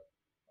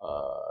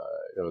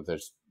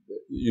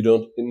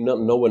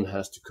 No one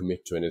has to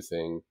commit to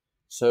anything.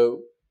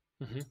 So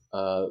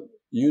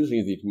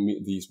usually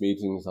these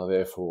meetings are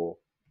therefore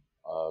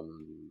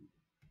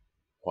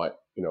quite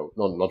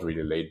not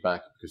really laid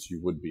back, because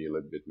you would be a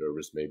little bit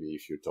nervous maybe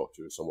if you talk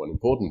to someone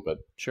important. But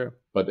sure.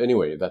 But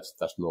anyway,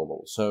 that's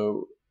normal.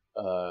 So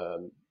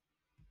so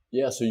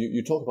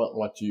you talk about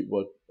what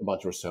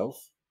about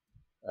yourself,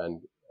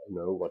 and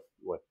what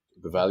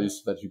the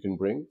values that you can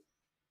bring,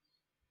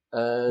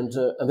 and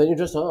then you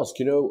just ask,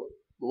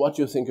 what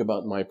do you think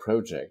about my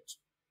project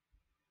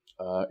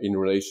in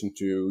relation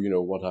to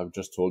what I've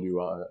just told you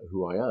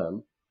who I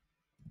am,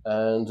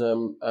 and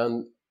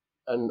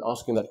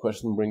asking that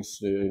question brings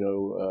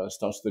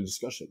starts the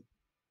discussion,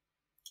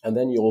 and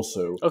then you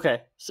also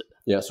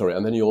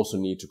and then you also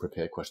need to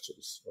prepare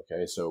questions.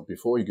 Okay, so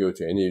before you go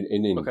to any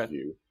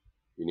interview,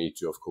 you need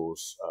to, of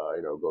course,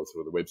 go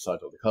through the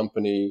website of the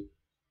company,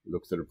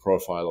 look through the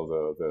profile of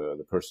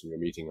the person you're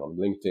meeting on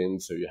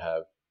LinkedIn, so you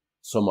have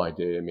some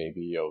idea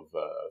maybe of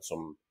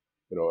some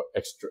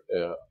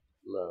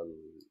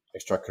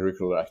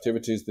extracurricular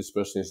activities this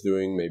person is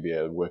doing, maybe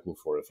working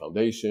for a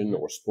foundation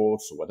or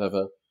sports or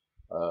whatever.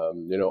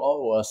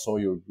 I saw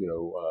you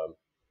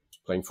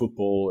playing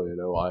football.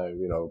 I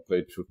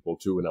played football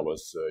too when I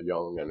was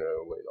young, and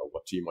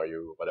what team are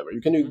you? Whatever.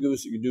 You can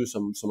do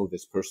some of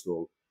this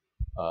personal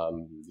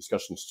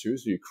discussions too,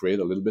 so you create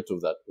a little bit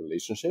of that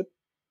relationship.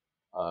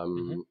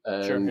 And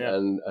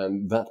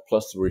that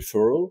plus the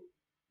referral,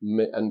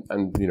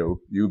 and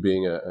you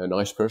being a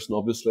nice person,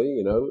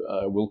 obviously,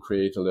 will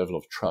create a level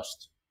of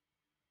trust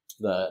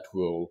that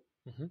will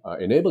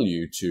enable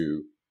you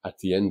to, at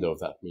the end of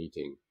that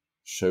meeting,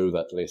 show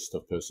that list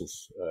of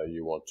persons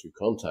you want to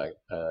contact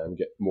and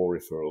get more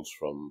referrals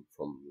from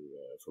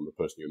the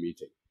person you're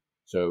meeting.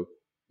 So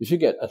if you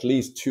get at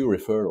least 2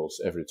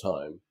 referrals every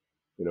time,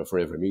 for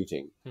every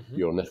meeting,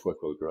 your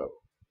network will grow.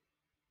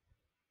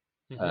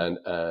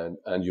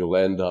 And you'll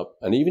end up,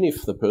 and even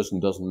if the person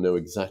doesn't know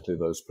exactly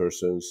those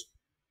persons,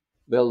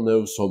 they'll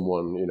know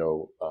someone,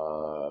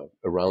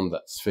 around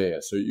that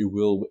sphere. So you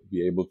will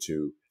be able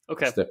to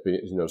step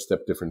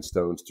different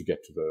stones to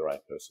get to the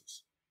right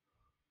persons.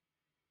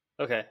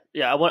 Okay.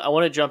 Yeah. I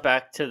want to jump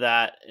back to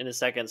that in a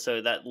second.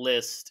 So that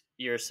list,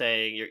 you're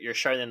saying you're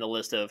sharing them the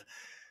list of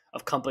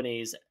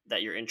companies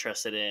that you're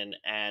interested in,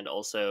 and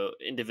also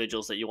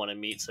individuals that you want to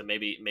meet. So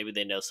maybe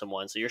they know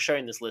someone. So you're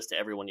sharing this list to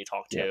everyone you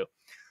talk to.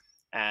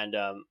 And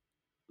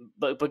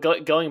but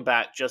going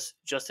back, just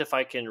if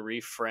I can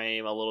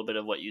reframe a little bit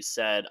of what you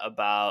said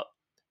about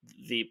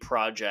the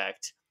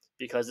project,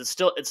 because it's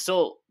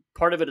still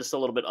part of it is still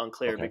a little bit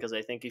unclear, because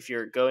I think if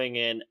you're going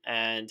in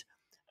and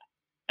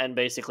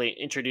basically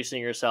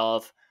introducing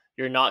yourself,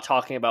 you're not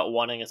talking about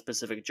wanting a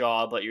specific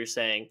job, but you're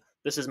saying,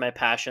 this is my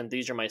passion,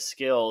 these are my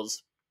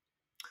skills.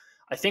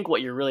 I think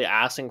what you're really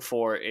asking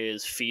for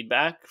is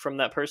feedback from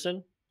that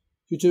person.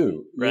 You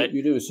do, right?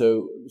 You do.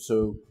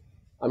 So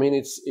I mean,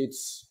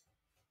 it's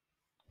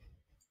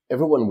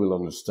everyone will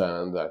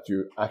understand that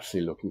you're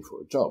actually looking for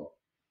a job.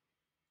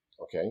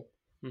 Okay.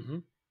 Mm-hmm.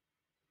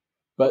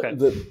 But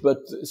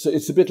so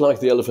it's a bit like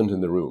the elephant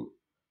in the room.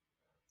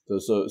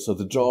 So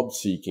the job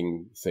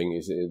seeking thing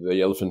is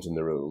the elephant in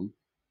the room,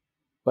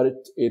 but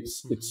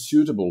it's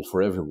suitable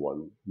for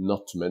everyone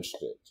not to mention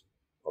it.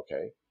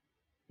 Okay.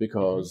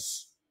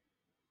 Because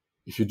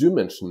if you do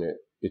mention it,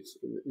 it's,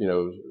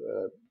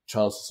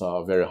 chances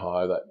are very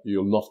high that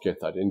you'll not get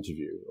that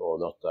interview or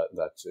not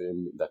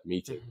that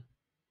meeting.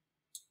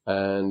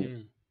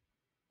 And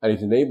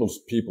it enables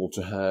people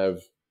to have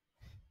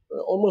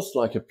almost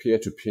like a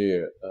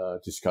peer-to-peer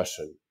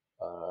discussion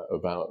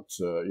about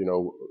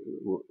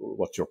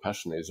what your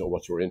passion is, or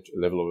what your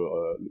level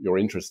of your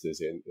interest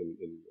is in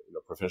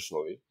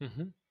professionally.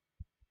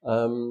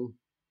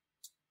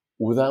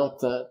 Without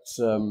that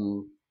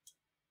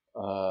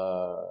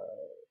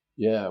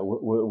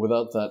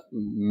without that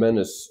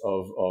menace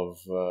of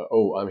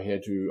I'm here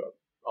to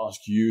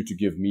ask you to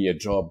give me a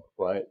job,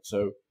 right?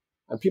 So,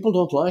 and people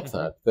don't like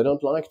that. They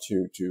don't like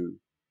to.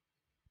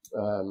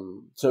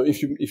 So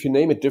if you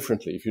name it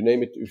differently, if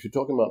you're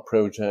talking about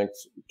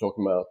projects,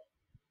 talking about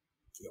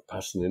your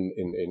passion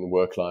in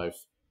work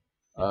life,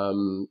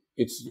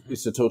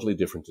 it's a totally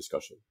different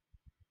discussion.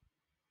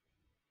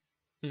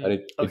 And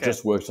it Okay.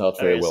 just works out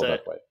very well so,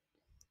 that way.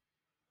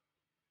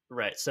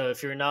 Right. So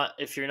if you're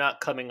not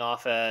coming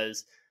off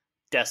as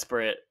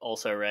desperate,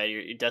 also, right?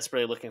 You're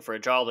desperately looking for a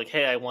job. Like,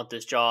 hey, I want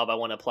this job. I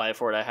want to apply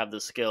for it. I have the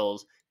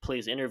skills.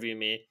 Please interview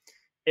me.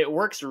 It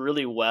works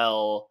really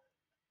well.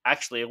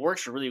 Actually, it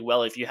works really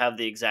well if you have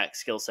the exact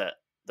skill set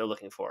they're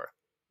looking for.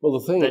 Well,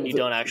 then you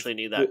don't actually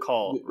need that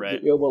call, right?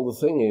 Yeah. Well, the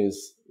thing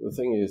is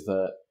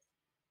that,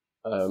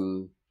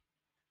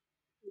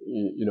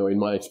 in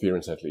my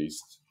experience at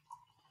least,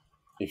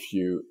 if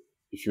you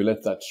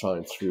let that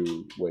shine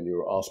through when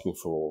you're asking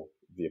for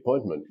the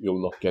appointment,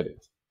 you'll not get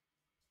it.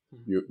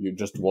 You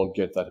just won't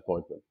get that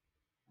appointment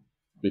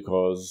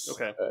because,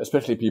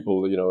 especially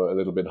people a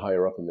little bit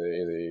higher up in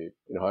the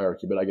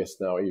hierarchy, but I guess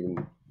now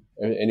even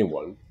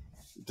anyone,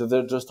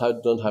 they just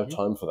don't have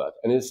time for that,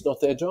 and it's not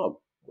their job,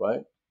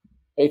 right?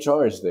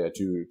 HR is there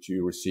to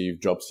receive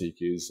job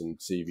seekers and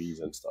CVs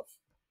and stuff.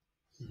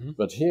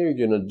 But here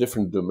you're in a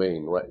different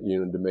domain, right?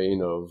 You're in a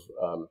domain of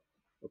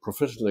a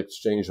professional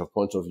exchange of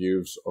point of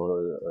views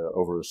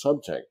over a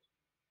subject,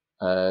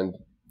 and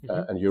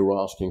you're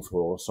asking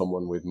for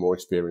someone with more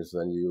experience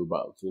than you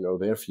about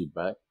their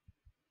feedback,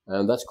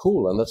 and that's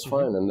cool and that's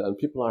fine, and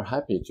people are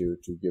happy to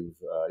give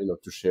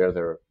to share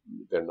their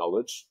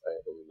knowledge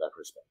in that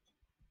respect.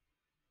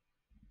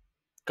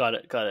 Got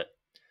it.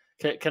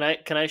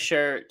 Can I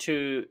share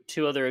two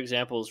other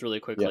examples really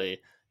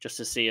quickly, just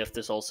to see if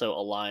this also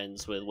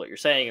aligns with what you're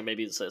saying, or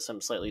maybe it's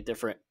some slightly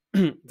different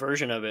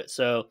version of it.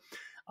 So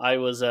I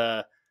was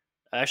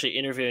actually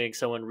interviewing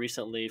someone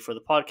recently for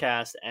the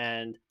podcast,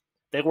 and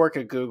they work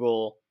at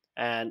Google,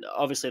 and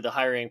obviously the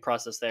hiring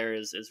process there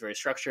is very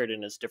structured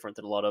and is different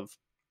than a lot of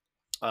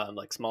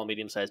like small,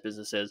 medium-sized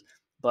businesses.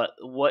 But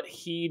what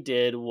he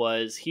did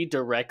was he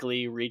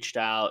directly reached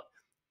out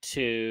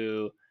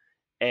to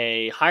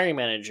a hiring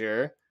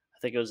manager, I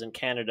think it was in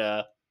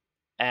Canada,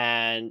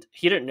 and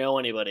he didn't know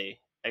anybody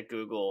at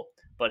Google,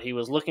 but he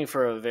was looking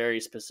for a very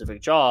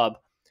specific job,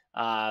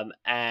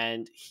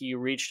 and he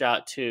reached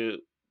out to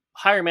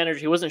hiring manager.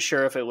 He wasn't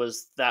sure if it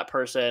was that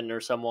person or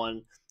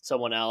someone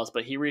else,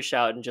 but he reached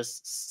out and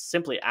just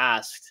simply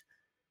asked,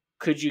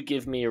 could you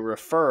give me a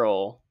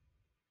referral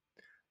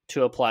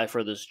to apply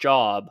for this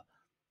job?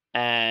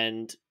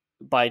 And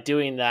by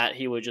doing that,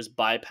 he would just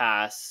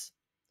bypass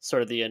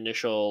sort of the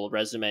initial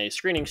resume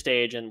screening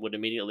stage and would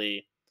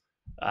immediately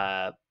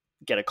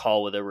get a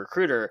call with a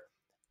recruiter.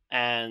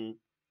 And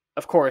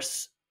of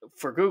course,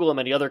 for Google and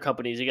many other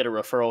companies, you get a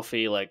referral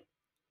fee, like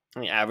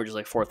the average is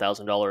like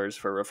 $4,000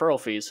 for a referral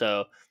fee.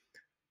 So,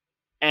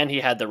 and he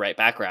had the right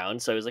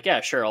background, so he was like,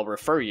 yeah, sure, I'll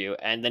refer you.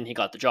 And then he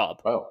got the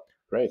job. Wow,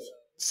 great.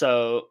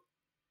 So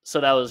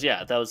that was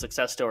a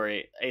success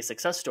story.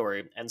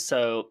 And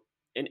so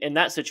in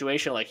that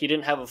situation, like, he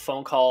didn't have a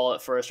phone call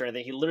at first or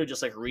anything. He literally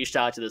just like reached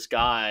out to this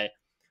guy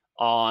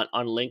on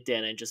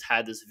LinkedIn and just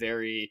had this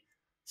very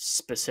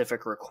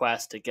specific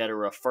request to get a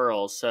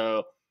referral.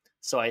 So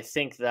I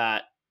think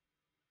that,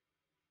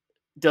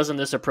 doesn't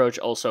this approach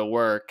also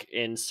work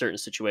in certain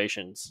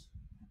situations?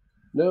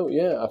 No,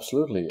 yeah,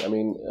 absolutely. I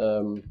mean,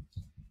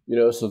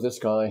 so this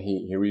guy,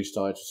 he reached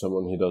out to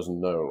someone he doesn't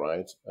know,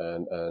 right?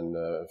 And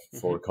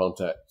for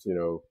contact,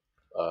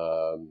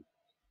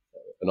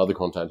 another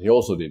contact he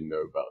also didn't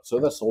know about. So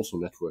that's also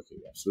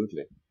networking,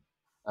 absolutely.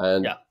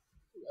 And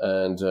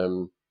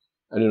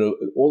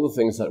all the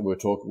things that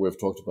we've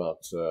talked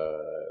about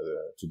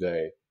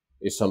today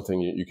is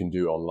something you can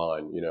do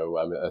online.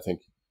 I mean, I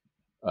think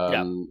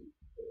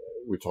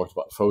we talked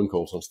about phone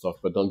calls and stuff,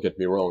 but don't get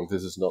me wrong,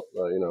 this is not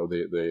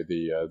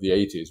the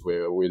 80s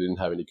where we didn't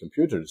have any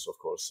computers, of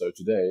course. So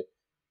today,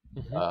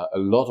 a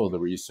lot of the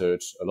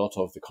research, a lot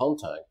of the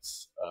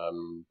contacts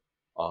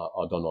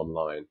are done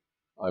online.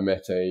 I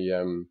met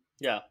a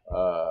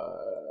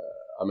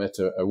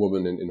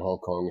woman in Hong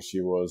Kong. She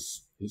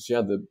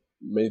had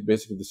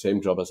basically the same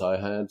job as I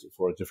had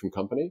for a different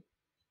company.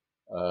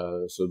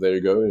 So there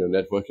you go,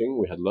 networking.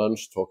 We had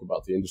lunch, talk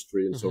about the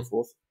industry and so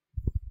forth.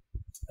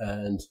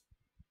 And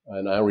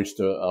I reached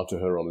out to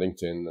her on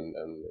LinkedIn,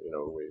 and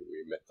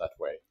we met that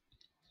way.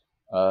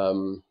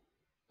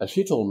 And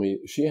she told me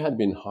she had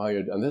been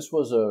hired, and this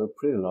was a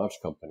pretty large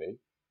company.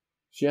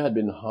 She had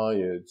been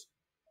hired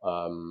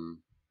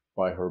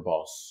by her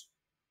boss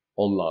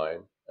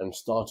online and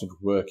started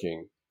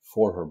working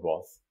for her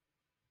boss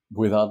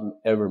without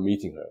ever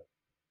meeting her.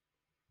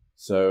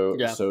 So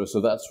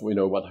that's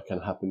what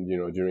can happen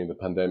during the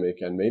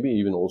pandemic, and maybe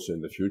even also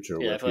in the future.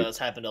 Yeah, I feel that's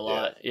happened a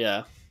lot.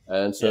 Yeah.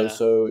 And so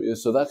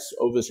that's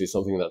obviously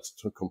something that's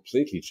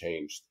completely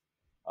changed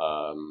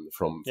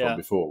from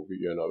before.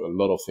 A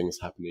lot of things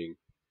happening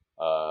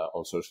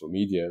on social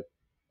media,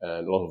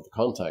 and a lot of the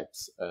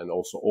contacts, and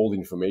also all the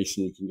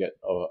information you can get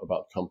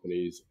about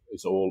companies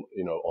is all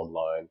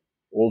online,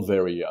 all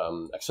very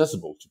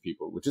accessible to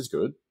people, which is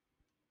good.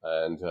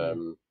 And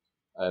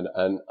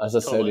as I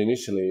said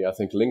initially, I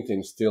think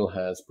LinkedIn still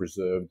has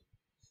preserved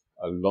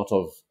a lot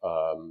of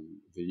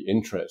the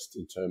interest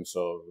in terms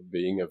of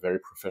being a very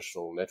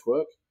professional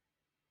network.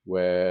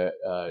 where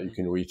you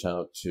can reach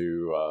out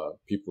to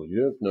people you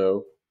don't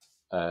know,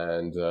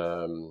 and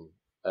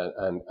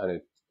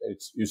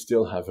it's you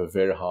still have a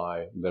very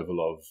high level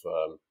of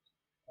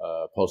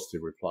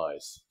positive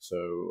replies. So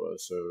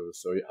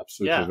yeah,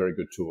 absolutely a Yeah, very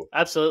good tool.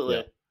 absolutely.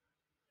 Yeah.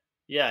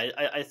 Yeah,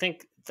 I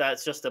think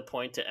that's just a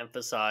point to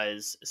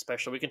emphasize,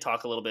 especially we can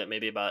talk a little bit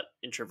maybe about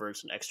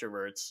introverts and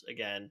extroverts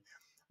again,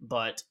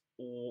 but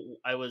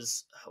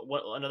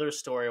another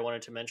story I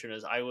wanted to mention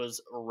is I was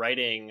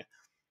writing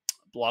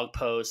blog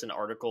posts and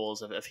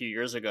articles a few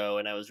years ago,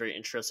 and I was very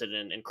interested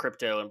in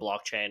crypto and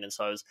blockchain, and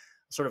so I was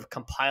sort of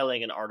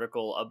compiling an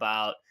article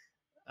about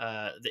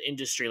the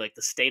industry, like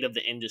the state of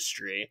the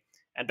industry.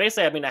 And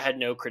basically, I mean, I had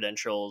no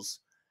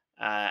credentials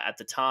at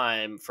the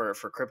time for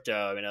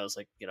crypto. I mean, I was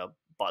like,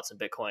 bought some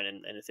Bitcoin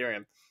and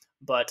Ethereum.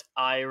 But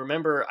I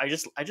remember I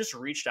just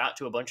reached out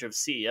to a bunch of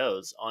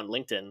CEOs on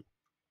LinkedIn,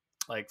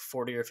 like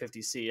 40 or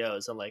 50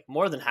 CEOs, and like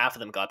more than half of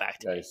them got back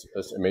to Yeah, me.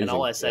 it's And all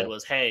amazing. I said Yeah.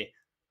 was, "Hey,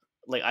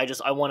 like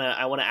I want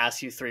to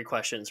ask you 3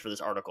 questions for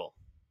this article."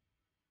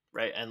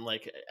 Right, and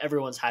like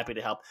everyone's happy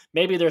to help.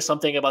 Maybe there's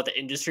something about the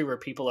industry where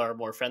people are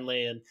more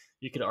friendly, and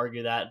you could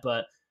argue that.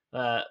 But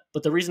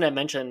the reason I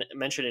mention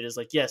it is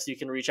like, yes, you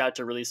can reach out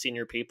to really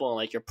senior people, and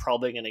like you're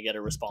probably going to get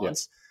a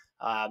response,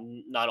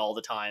 not all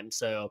the time.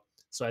 So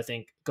I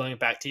think going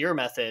back to your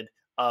method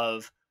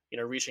of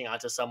reaching out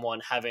to someone,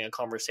 having a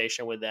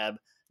conversation with them,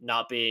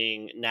 not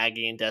being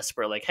naggy and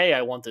desperate, like, hey,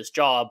 I want this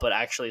job, but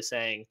actually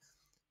saying,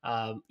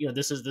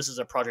 this is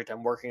a project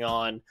I'm working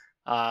on.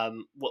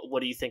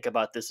 What do you think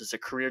about this as a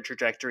career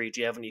trajectory?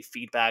 Do you have any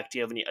feedback? Do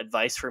you have any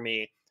advice for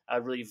me? I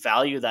really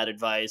value that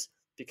advice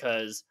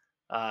because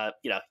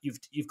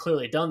you've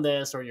clearly done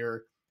this, or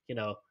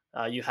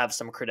you have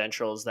some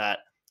credentials that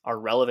are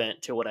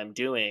relevant to what I'm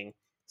doing.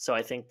 So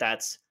I think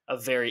that's a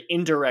very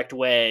indirect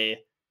way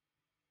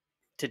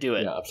to do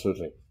it. Yeah,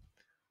 absolutely.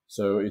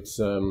 So it's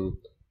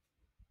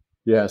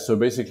yeah. So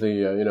basically,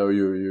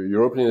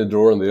 you're opening the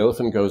door and the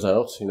elephant goes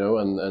out,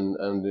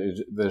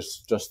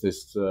 there's just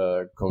this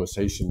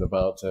conversation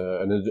about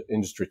an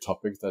industry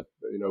topic that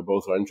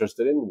both are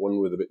interested in. One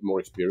with a bit more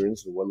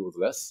experience and one with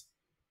less,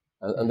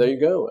 and there you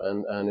go.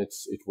 And it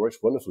works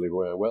wonderfully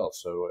well.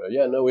 So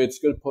it's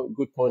good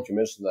point you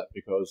mentioned that,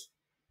 because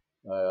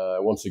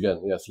once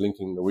again, yes,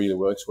 LinkedIn really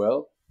works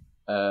well.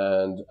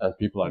 And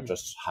people are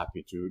just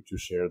happy to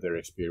share their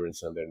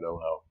experience and their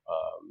know-how.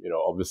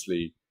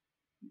 Obviously,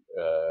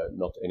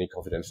 not any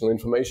confidential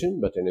information,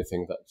 but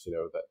anything that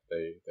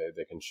that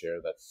they can share.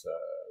 That's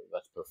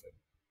perfect.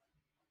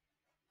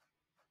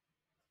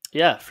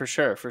 Yeah, for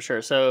sure, for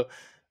sure. So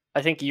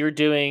I think you're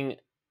doing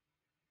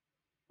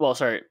well.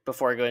 Sorry,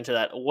 before I go into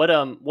that, what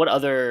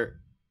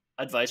other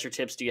advice or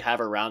tips do you have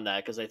around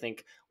that? Because I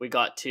think we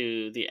got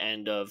to the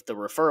end of the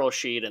referral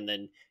sheet, and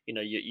then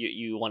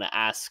you want to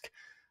ask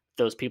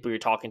those people you're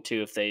talking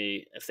to if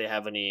they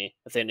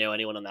know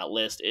anyone on that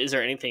list. Is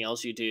there anything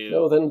else you do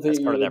No, then as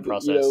part of that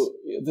process?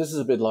 This is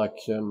a bit like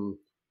an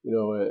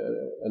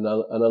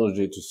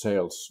analogy to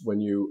sales.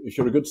 If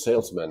you're a good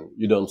salesman,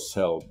 you don't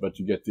sell, but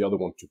you get the other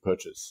one to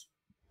purchase,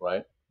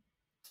 right?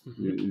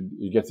 Mm-hmm.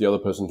 You get the other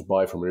person to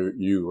buy from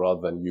you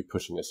rather than you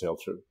pushing a sale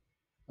through.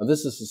 And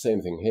this is the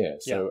same thing here.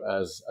 So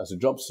as a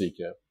job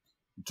seeker,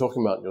 you're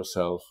talking about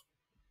yourself,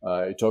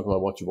 you're talking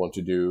about what you want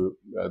to do.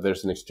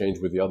 There's an exchange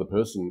with the other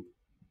person.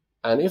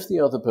 And if the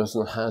other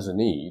person has a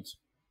need,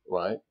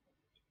 right,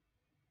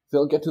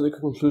 they'll get to the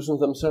conclusion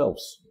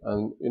themselves.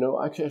 And,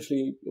 I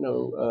actually,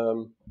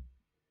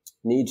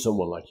 need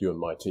someone like you on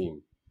my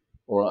team.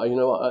 Or,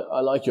 I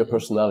like your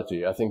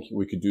personality. I think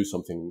we could do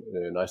something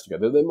nice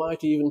together. They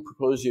might even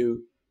propose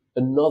you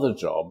another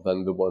job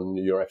than the one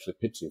you're actually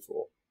pitching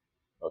for.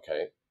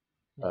 Okay.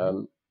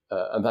 Mm-hmm.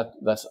 And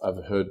that's,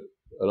 I've heard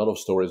a lot of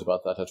stories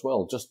about that as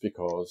well, just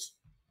because,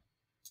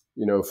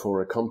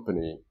 for a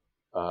company,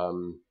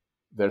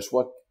 there's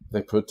what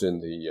they put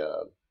in the,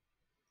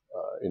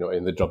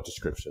 in the job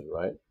description,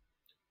 right?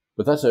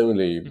 But that's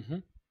only,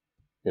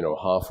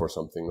 half or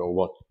something, or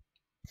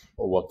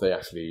what they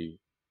actually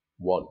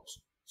want.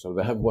 So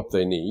they have what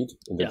they need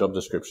in the job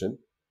description,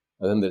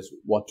 and then there's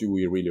what do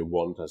we really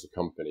want as a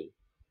company.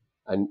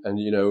 And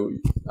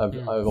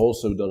I've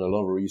also done a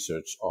lot of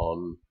research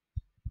on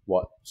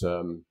what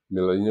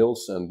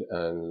millennials and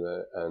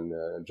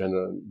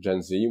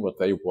Gen Z, what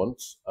they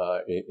want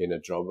in a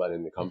job and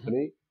in the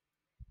company.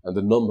 And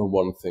the number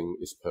one thing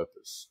is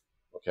purpose.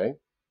 Okay.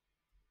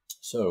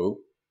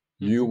 So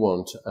you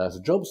want, as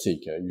a job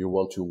seeker, you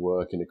want to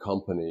work in a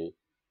company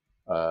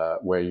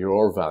where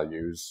your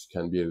values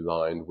can be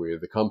aligned with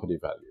the company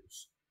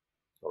values.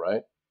 All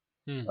right.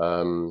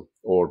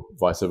 Or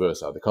vice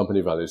versa. The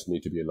company values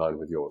need to be aligned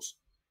with yours.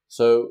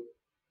 So,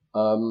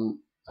 and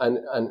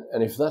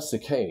if that's the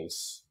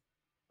case,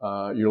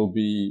 you'll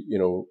be,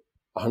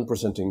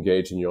 100%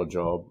 engaged in your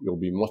job. You'll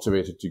be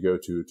motivated to go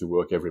to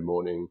work every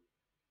morning,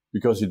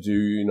 because you're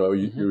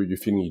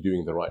feeling you're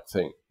doing the right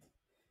thing.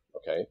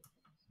 Okay.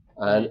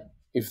 And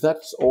if that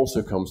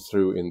also comes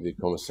through in the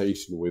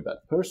conversation with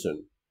that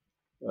person,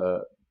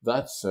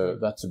 that's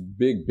a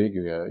big,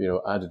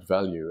 added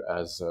value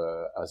as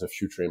a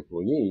future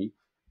employee,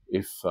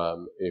 if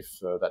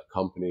that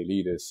company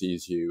leader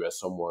sees you as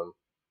someone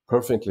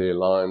perfectly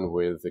aligned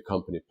with the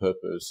company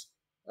purpose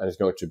and is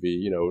going to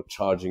be,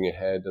 charging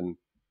ahead, and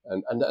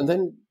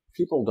then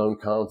people don't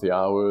count the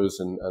hours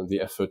and the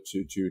effort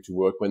to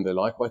work when they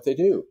like what they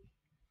do.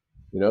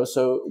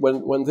 So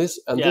when this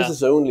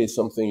is only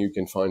something you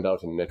can find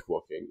out in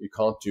networking. You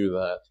can't do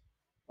that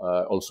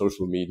on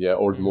social media,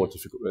 or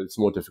it's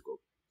more difficult.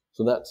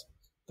 So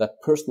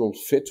that personal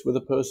fit with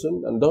a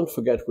person. And don't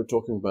forget, we're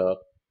talking about,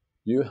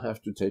 you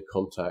have to take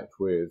contact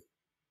with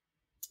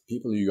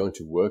people you're going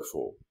to work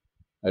for.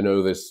 I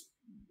know there's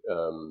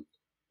a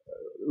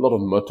lot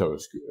of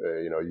mottos,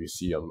 you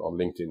see on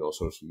LinkedIn or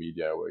social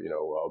media, where,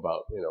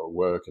 about,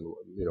 work and,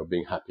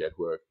 being happy at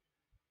work.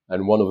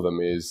 And one of them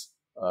is,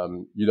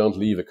 you don't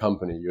leave a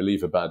company, you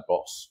leave a bad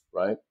boss,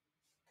 right?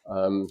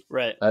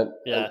 Right. And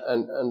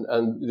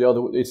the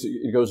other,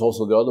 it goes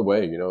also the other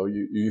way.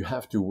 You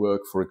have to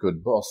work for a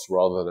good boss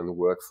rather than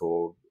work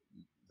for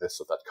this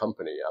or that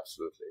company.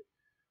 Absolutely.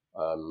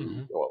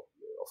 Well,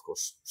 of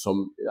course,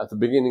 at the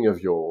beginning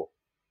of your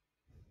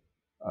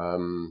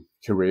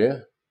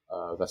career,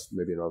 that's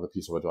maybe another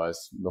piece of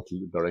advice, not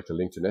directly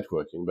linked to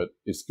networking, but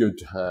it's good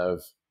to have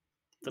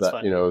the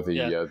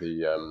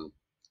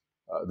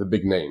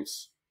big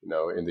names,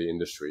 in the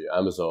industry,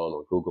 Amazon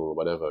or Google or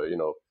whatever,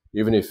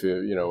 even if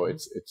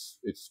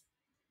it's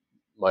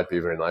might be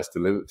very nice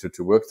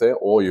to work there,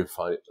 or you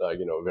find it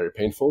very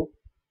painful,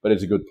 but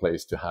it's a good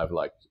place to have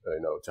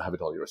to have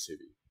it on your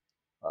CV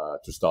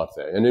to start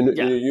there, and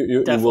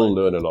you will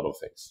learn a lot of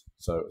things.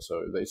 So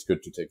it's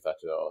good to take that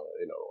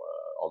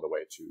on the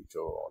way to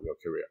on your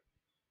career.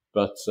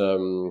 But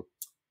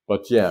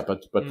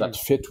that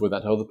fit with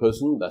that other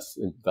person,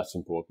 that's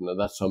important, and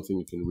that's something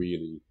you can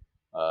really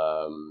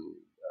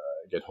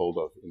get hold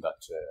of in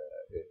that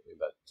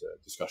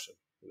discussion,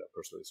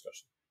 personal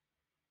discussion.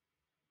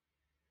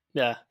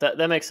 Yeah,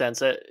 that makes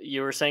sense.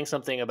 You were saying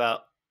something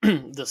about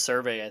the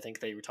survey, I think,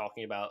 that you were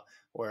talking about,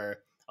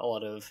 where a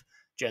lot of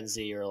Gen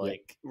Z are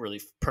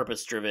really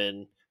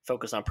purpose-driven,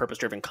 focused on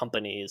purpose-driven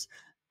companies.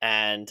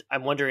 And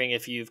I'm wondering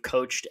if you've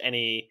coached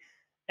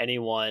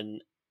anyone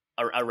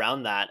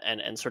around that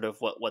and sort of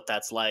what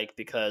that's like,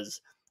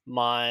 because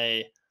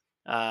my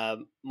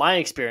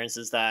experience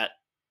is that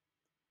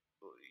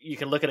you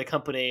can look at a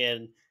company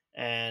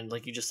and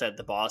like you just said,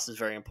 the boss is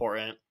very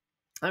important.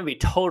 That would be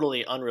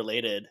totally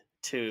unrelated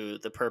to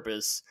the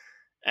purpose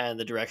and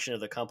the direction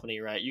of the company,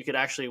 right? You could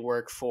actually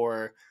work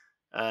for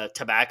a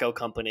tobacco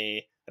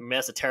company. I mean,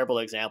 that's a terrible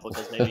example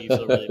because maybe you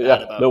feel really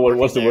bad about. No one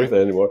wants to work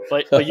there anymore.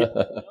 But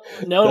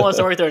no one wants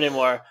to work there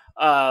anymore.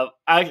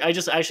 I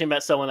just actually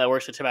met someone that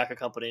works for a tobacco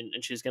company,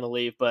 and she's going to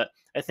leave. But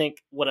I think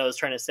what I was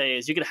trying to say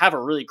is, you could have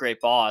a really great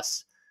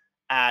boss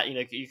at,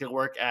 you could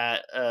work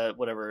at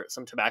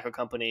some tobacco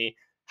company,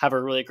 have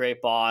a really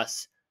great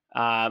boss,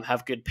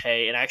 have good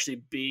pay, and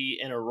actually be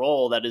in a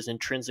role that is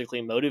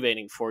intrinsically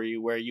motivating for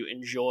you, where you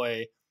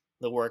enjoy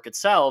the work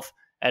itself,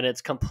 and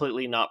it's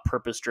completely not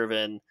purpose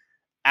driven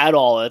at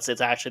all. It's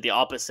actually the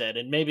opposite.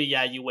 And maybe,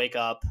 you wake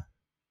up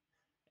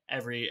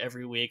every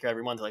week or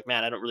every month like,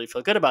 man, I don't really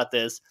feel good about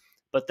this.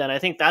 But then I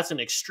think that's an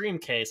extreme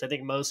case. I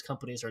think most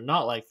companies are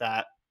not like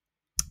that.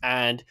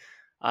 And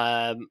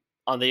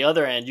on the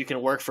other end, you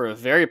can work for a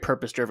very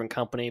purpose driven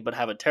company but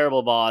have a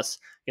terrible boss.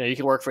 You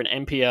can work for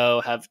an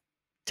MPO, have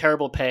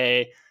terrible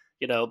pay,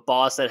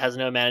 boss that has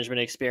no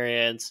management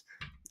experience,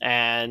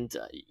 and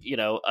in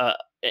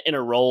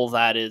a role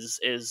that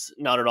is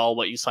not at all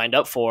what you signed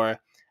up for.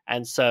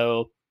 And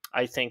so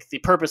I think the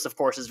purpose, of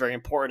course, is very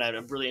important.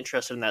 I'm really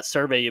interested in that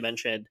survey you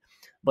mentioned,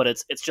 but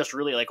it's just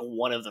really like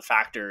one of the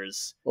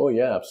factors. Oh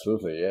yeah,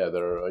 absolutely. Yeah,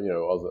 there are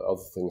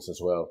other things as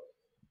well.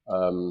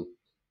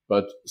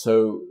 But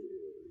so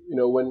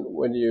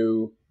when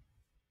you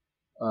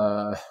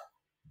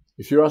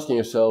if you're asking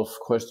yourself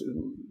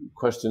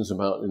questions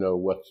about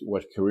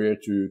what career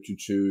to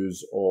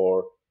choose,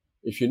 or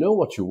if you know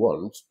what you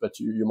want, but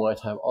you might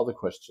have other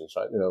questions,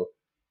 right?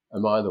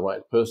 Am I the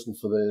right person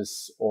for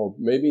this? Or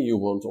maybe you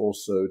want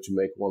also to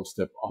make one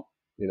step up,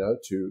 in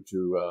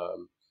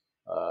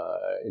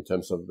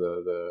terms of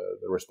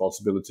the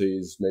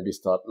responsibilities, maybe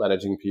start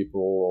managing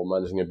people or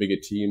managing a bigger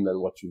team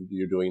than what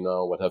you're doing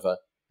now, whatever,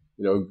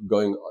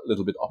 going a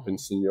little bit up in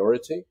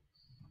seniority.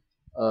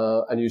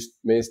 And you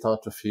may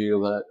start to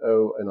feel that,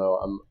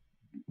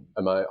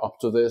 am I up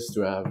to this?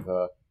 Do I have,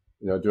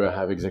 do I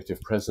have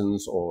executive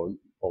presence, or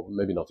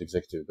maybe not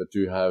executive, but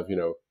do I have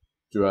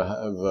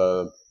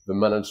the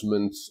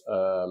management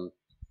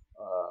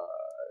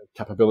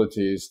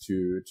capabilities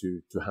to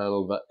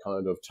handle that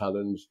kind of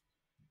challenge?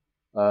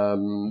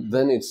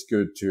 Then it's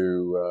good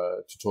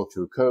to talk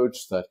to a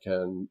coach that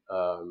can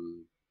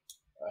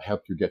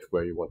help you get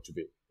where you want to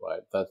be.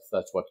 Right?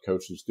 That's what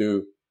coaches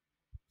do.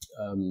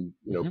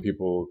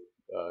 People,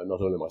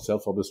 not only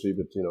myself, obviously,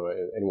 but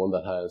anyone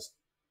that has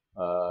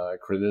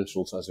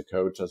credentials as a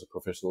coach, as a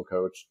professional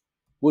coach,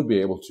 would be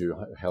able to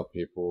help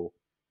people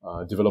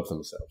develop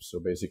themselves. So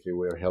basically,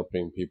 we're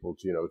helping people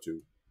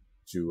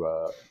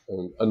to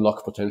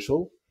unlock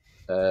potential,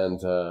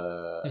 and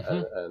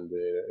Hmm.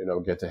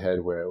 get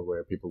ahead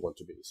where people want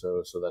to be.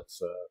 So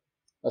that's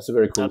a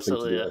very cool thing to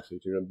Absolutely. do, actually,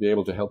 to be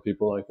able to help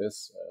people like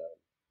this.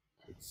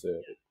 It's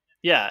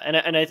Yeah,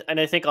 and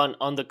I think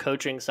on the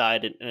coaching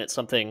side, and it's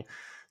something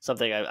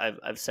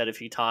I've said a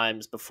few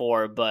times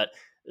before, but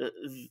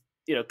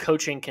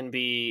coaching can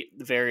be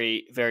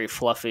very very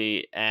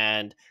fluffy,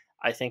 and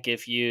I think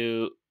if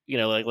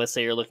like let's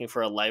say you're looking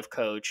for a life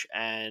coach,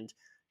 and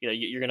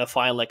you're gonna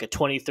find like a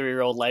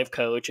 23-year-old life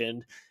coach, and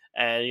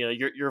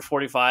you're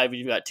 45 and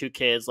you've got two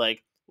kids,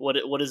 like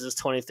what is this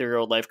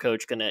 23-year-old life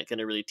coach gonna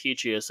really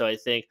teach you? So I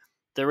think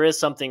there is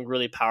something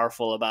really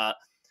powerful about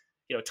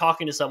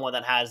talking to someone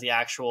that has the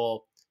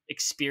actual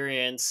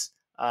experience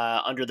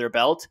under their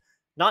belt,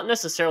 not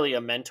necessarily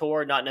a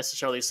mentor, not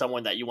necessarily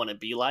someone that you want to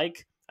be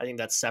like. I think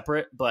that's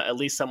separate, but at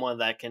least someone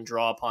that can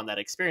draw upon that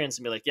experience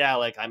and be like, yeah,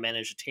 like I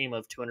managed a team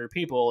of 200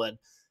 people and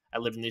I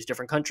lived in these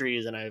different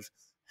countries and I've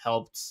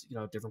helped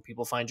different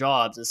people find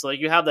jobs, and so like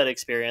you have that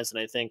experience.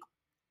 And I think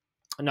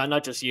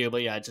not just you,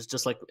 but yeah,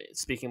 just like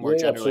speaking more Yeah,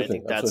 generally, I absolutely,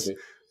 think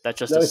absolutely. that's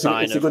just No, a it's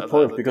sign a good of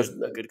point, a because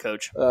good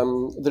coach.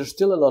 there's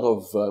still a lot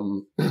of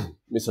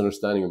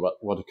misunderstanding about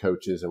what a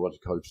coach is and what a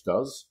coach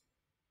does.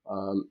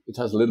 It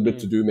has a little bit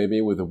to Mm. do maybe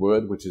with the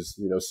word, which is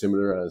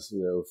similar as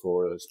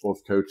for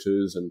sports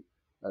coaches, and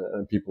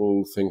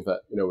people think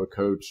that a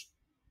coach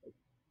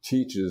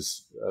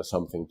teaches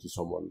something to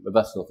someone, but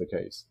that's not the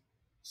case.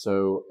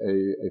 So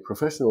a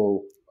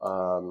professional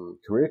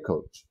career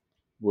coach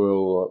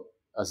will,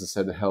 as I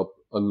said, help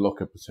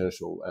unlock a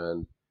potential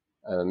and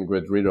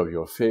get rid of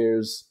your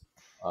fears,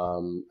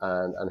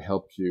 and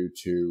help you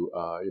to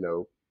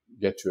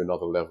get to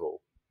another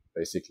level,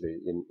 basically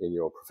in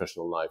your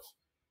professional life.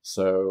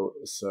 So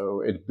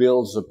it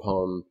builds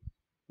upon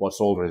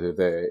what's already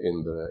there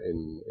in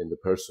the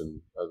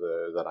person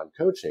that I'm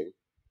coaching,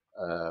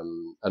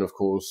 and of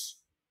course,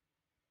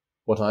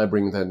 what I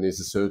bring then is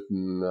a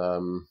certain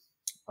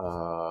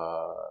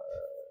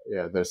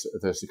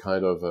there's a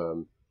kind of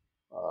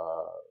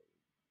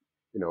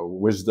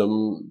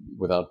wisdom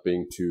without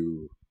being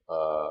too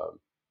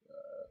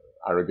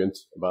arrogant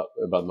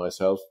about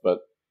myself,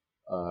 but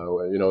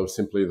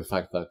simply the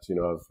fact that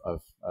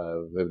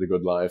I've lived a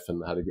good life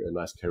and had a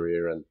nice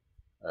career, and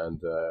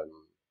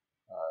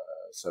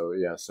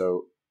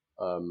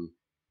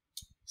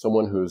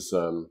someone who's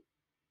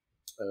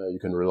you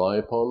can rely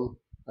upon.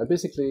 And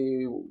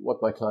basically,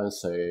 what my clients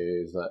say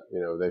is that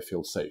they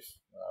feel safe,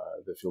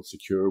 they feel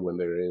secure when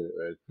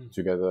they're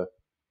together,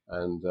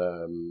 and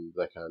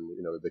they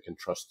can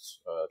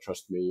trust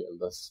me, and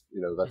that's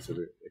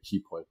a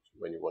key point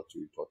when you want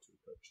to talk to a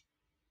coach.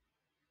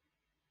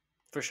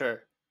 For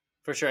sure.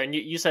 For sure. And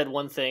you said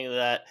one thing,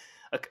 that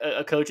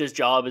a coach's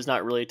job is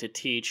not really to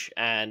teach,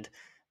 and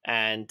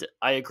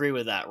I agree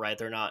with that, right?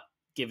 They're not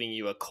giving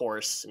you a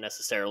course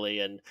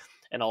necessarily, and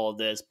all of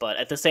this, but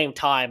at the same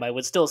time, I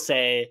would still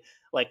say,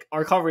 like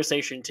our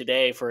conversation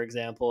today, for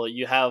example,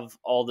 you have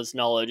all this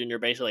knowledge and you're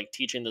basically like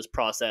teaching this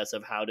process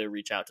of how to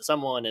reach out to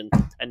someone and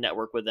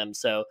network with them.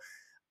 So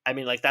I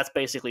mean, like that's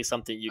basically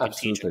something you can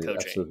teach in Absolutely, coaching.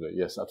 absolutely,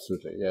 yes,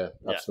 absolutely, yeah,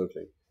 Yeah.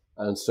 absolutely.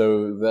 And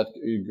so that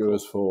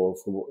goes for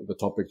the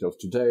topic of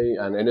today,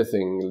 and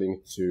anything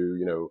linked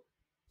to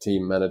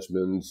team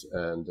management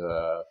and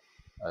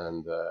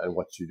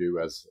what you do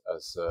as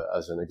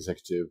an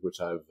executive, which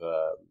I've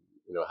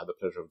had the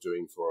pleasure of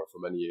doing for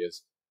many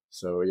years.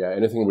 So yeah,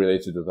 anything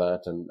related to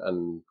that,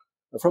 and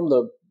from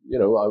the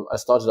I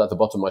started at the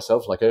bottom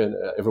myself, like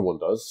everyone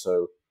does.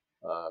 So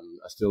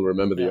I still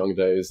remember the Yeah. young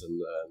days,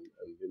 and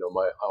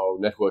our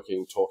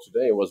networking talk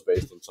today was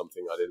based on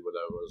something I did when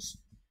I was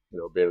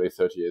barely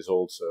 30 years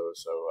old. So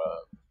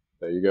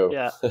there you go.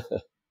 Yeah.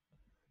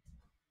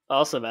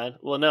 Awesome, man.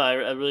 Well, no, I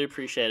really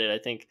appreciate it. I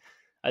think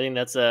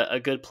that's a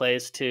good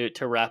place to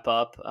wrap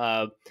up.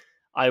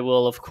 I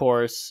will, of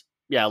course,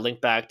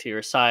 link back to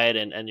your site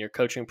and your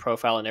coaching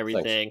profile and Thanks.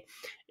 everything.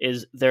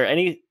 Is there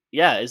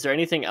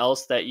anything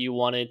else that you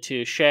wanted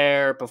to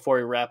share before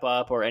we wrap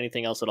up, or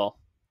anything else at all?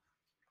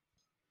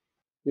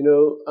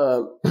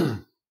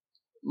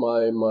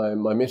 My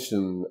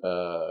mission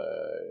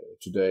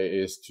today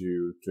is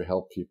to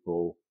help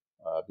people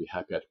be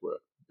happy at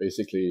work.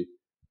 Basically,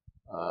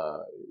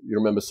 you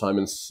remember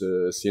Simon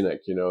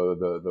Sinek,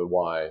 the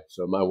why.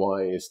 So my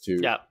why is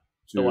Yeah,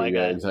 the why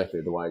guy.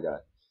 exactly, the why guy.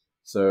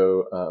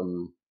 So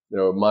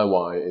my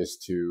why is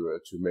to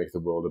make the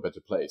world a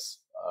better place,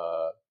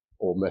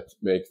 or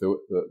make the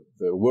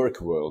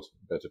work world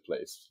a better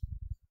place.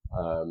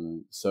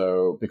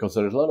 So because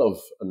there's a lot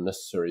of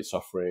unnecessary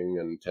suffering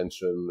and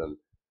tension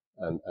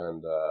and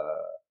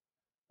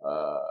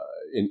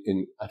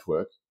in at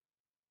work,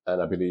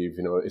 and I believe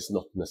it's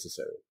not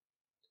necessary.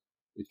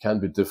 It can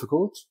be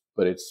difficult,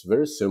 but it's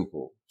very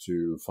simple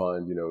to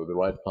find the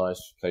right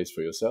place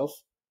for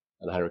yourself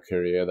and have a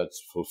career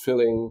that's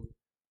fulfilling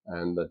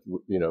and that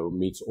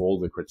meets all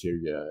the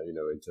criteria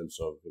in terms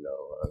of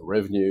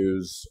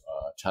revenues,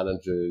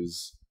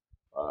 challenges,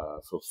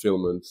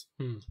 fulfillment.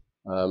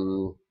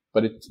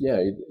 But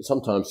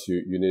sometimes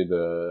you need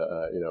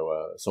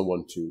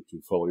someone to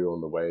follow you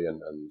on the way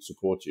and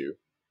support you.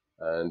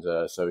 And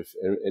so if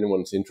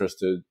anyone's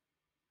interested,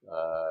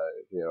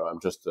 I'm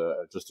just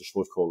a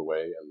short call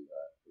away, and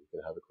we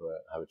can have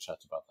a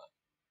chat about that.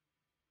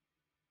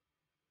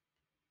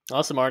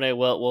 Awesome, Arne.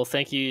 Well,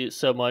 thank you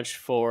so much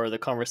for the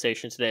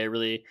conversation today. I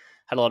really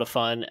had a lot of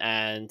fun,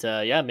 and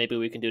maybe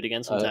we can do it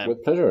again sometime.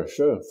 With pleasure.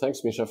 Sure.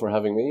 Thanks, Misha, for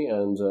having me,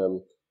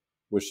 and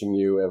wishing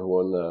you,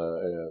 everyone,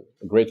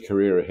 a great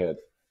career ahead.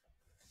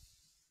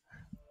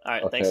 All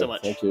right. Okay, thanks so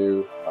much. Thank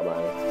you.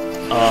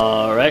 Bye-bye.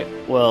 All right.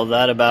 Well,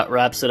 that about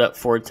wraps it up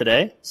for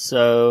today.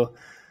 So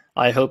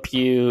I hope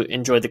you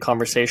enjoyed the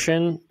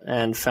conversation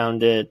and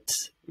found it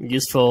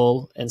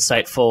useful,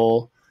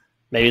 insightful,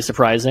 maybe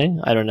surprising.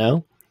 I don't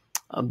know.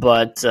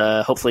 But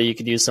hopefully you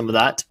could use some of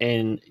that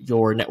in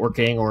your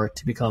networking or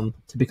to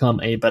become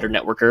a better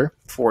networker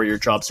for your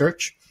job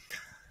search.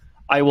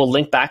 I will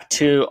link back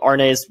to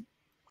Arne's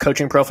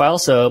coaching profile.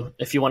 So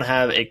if you want to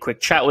have a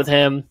quick chat with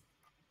him,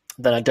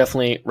 then I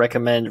definitely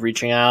recommend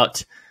reaching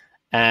out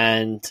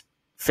and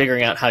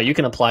figuring out how you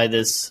can apply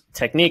this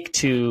technique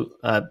to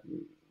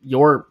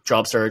your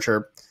job search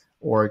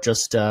or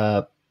just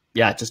to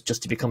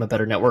become a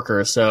better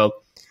networker. So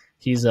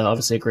he's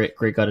obviously a great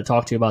guy to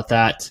talk to about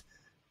that.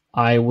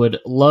 I would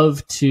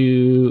love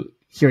to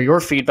hear your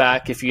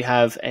feedback. If you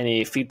have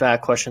any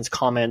feedback, questions,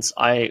 comments,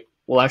 I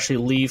will actually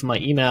leave my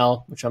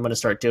email, which I'm going to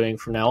start doing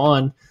from now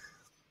on,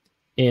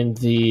 in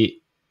the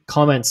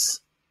comments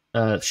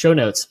show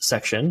notes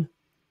section,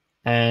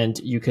 and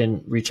you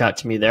can reach out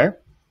to me there.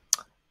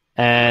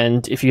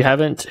 And if you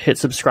haven't hit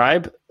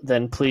subscribe,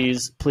 then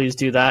please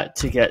do that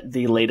to get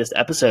the latest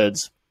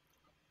episodes.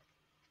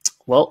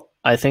 Well,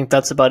 I think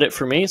that's about it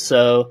for me.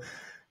 So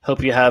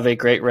hope you have a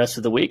great rest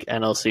of the week,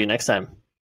 and I'll see you next time.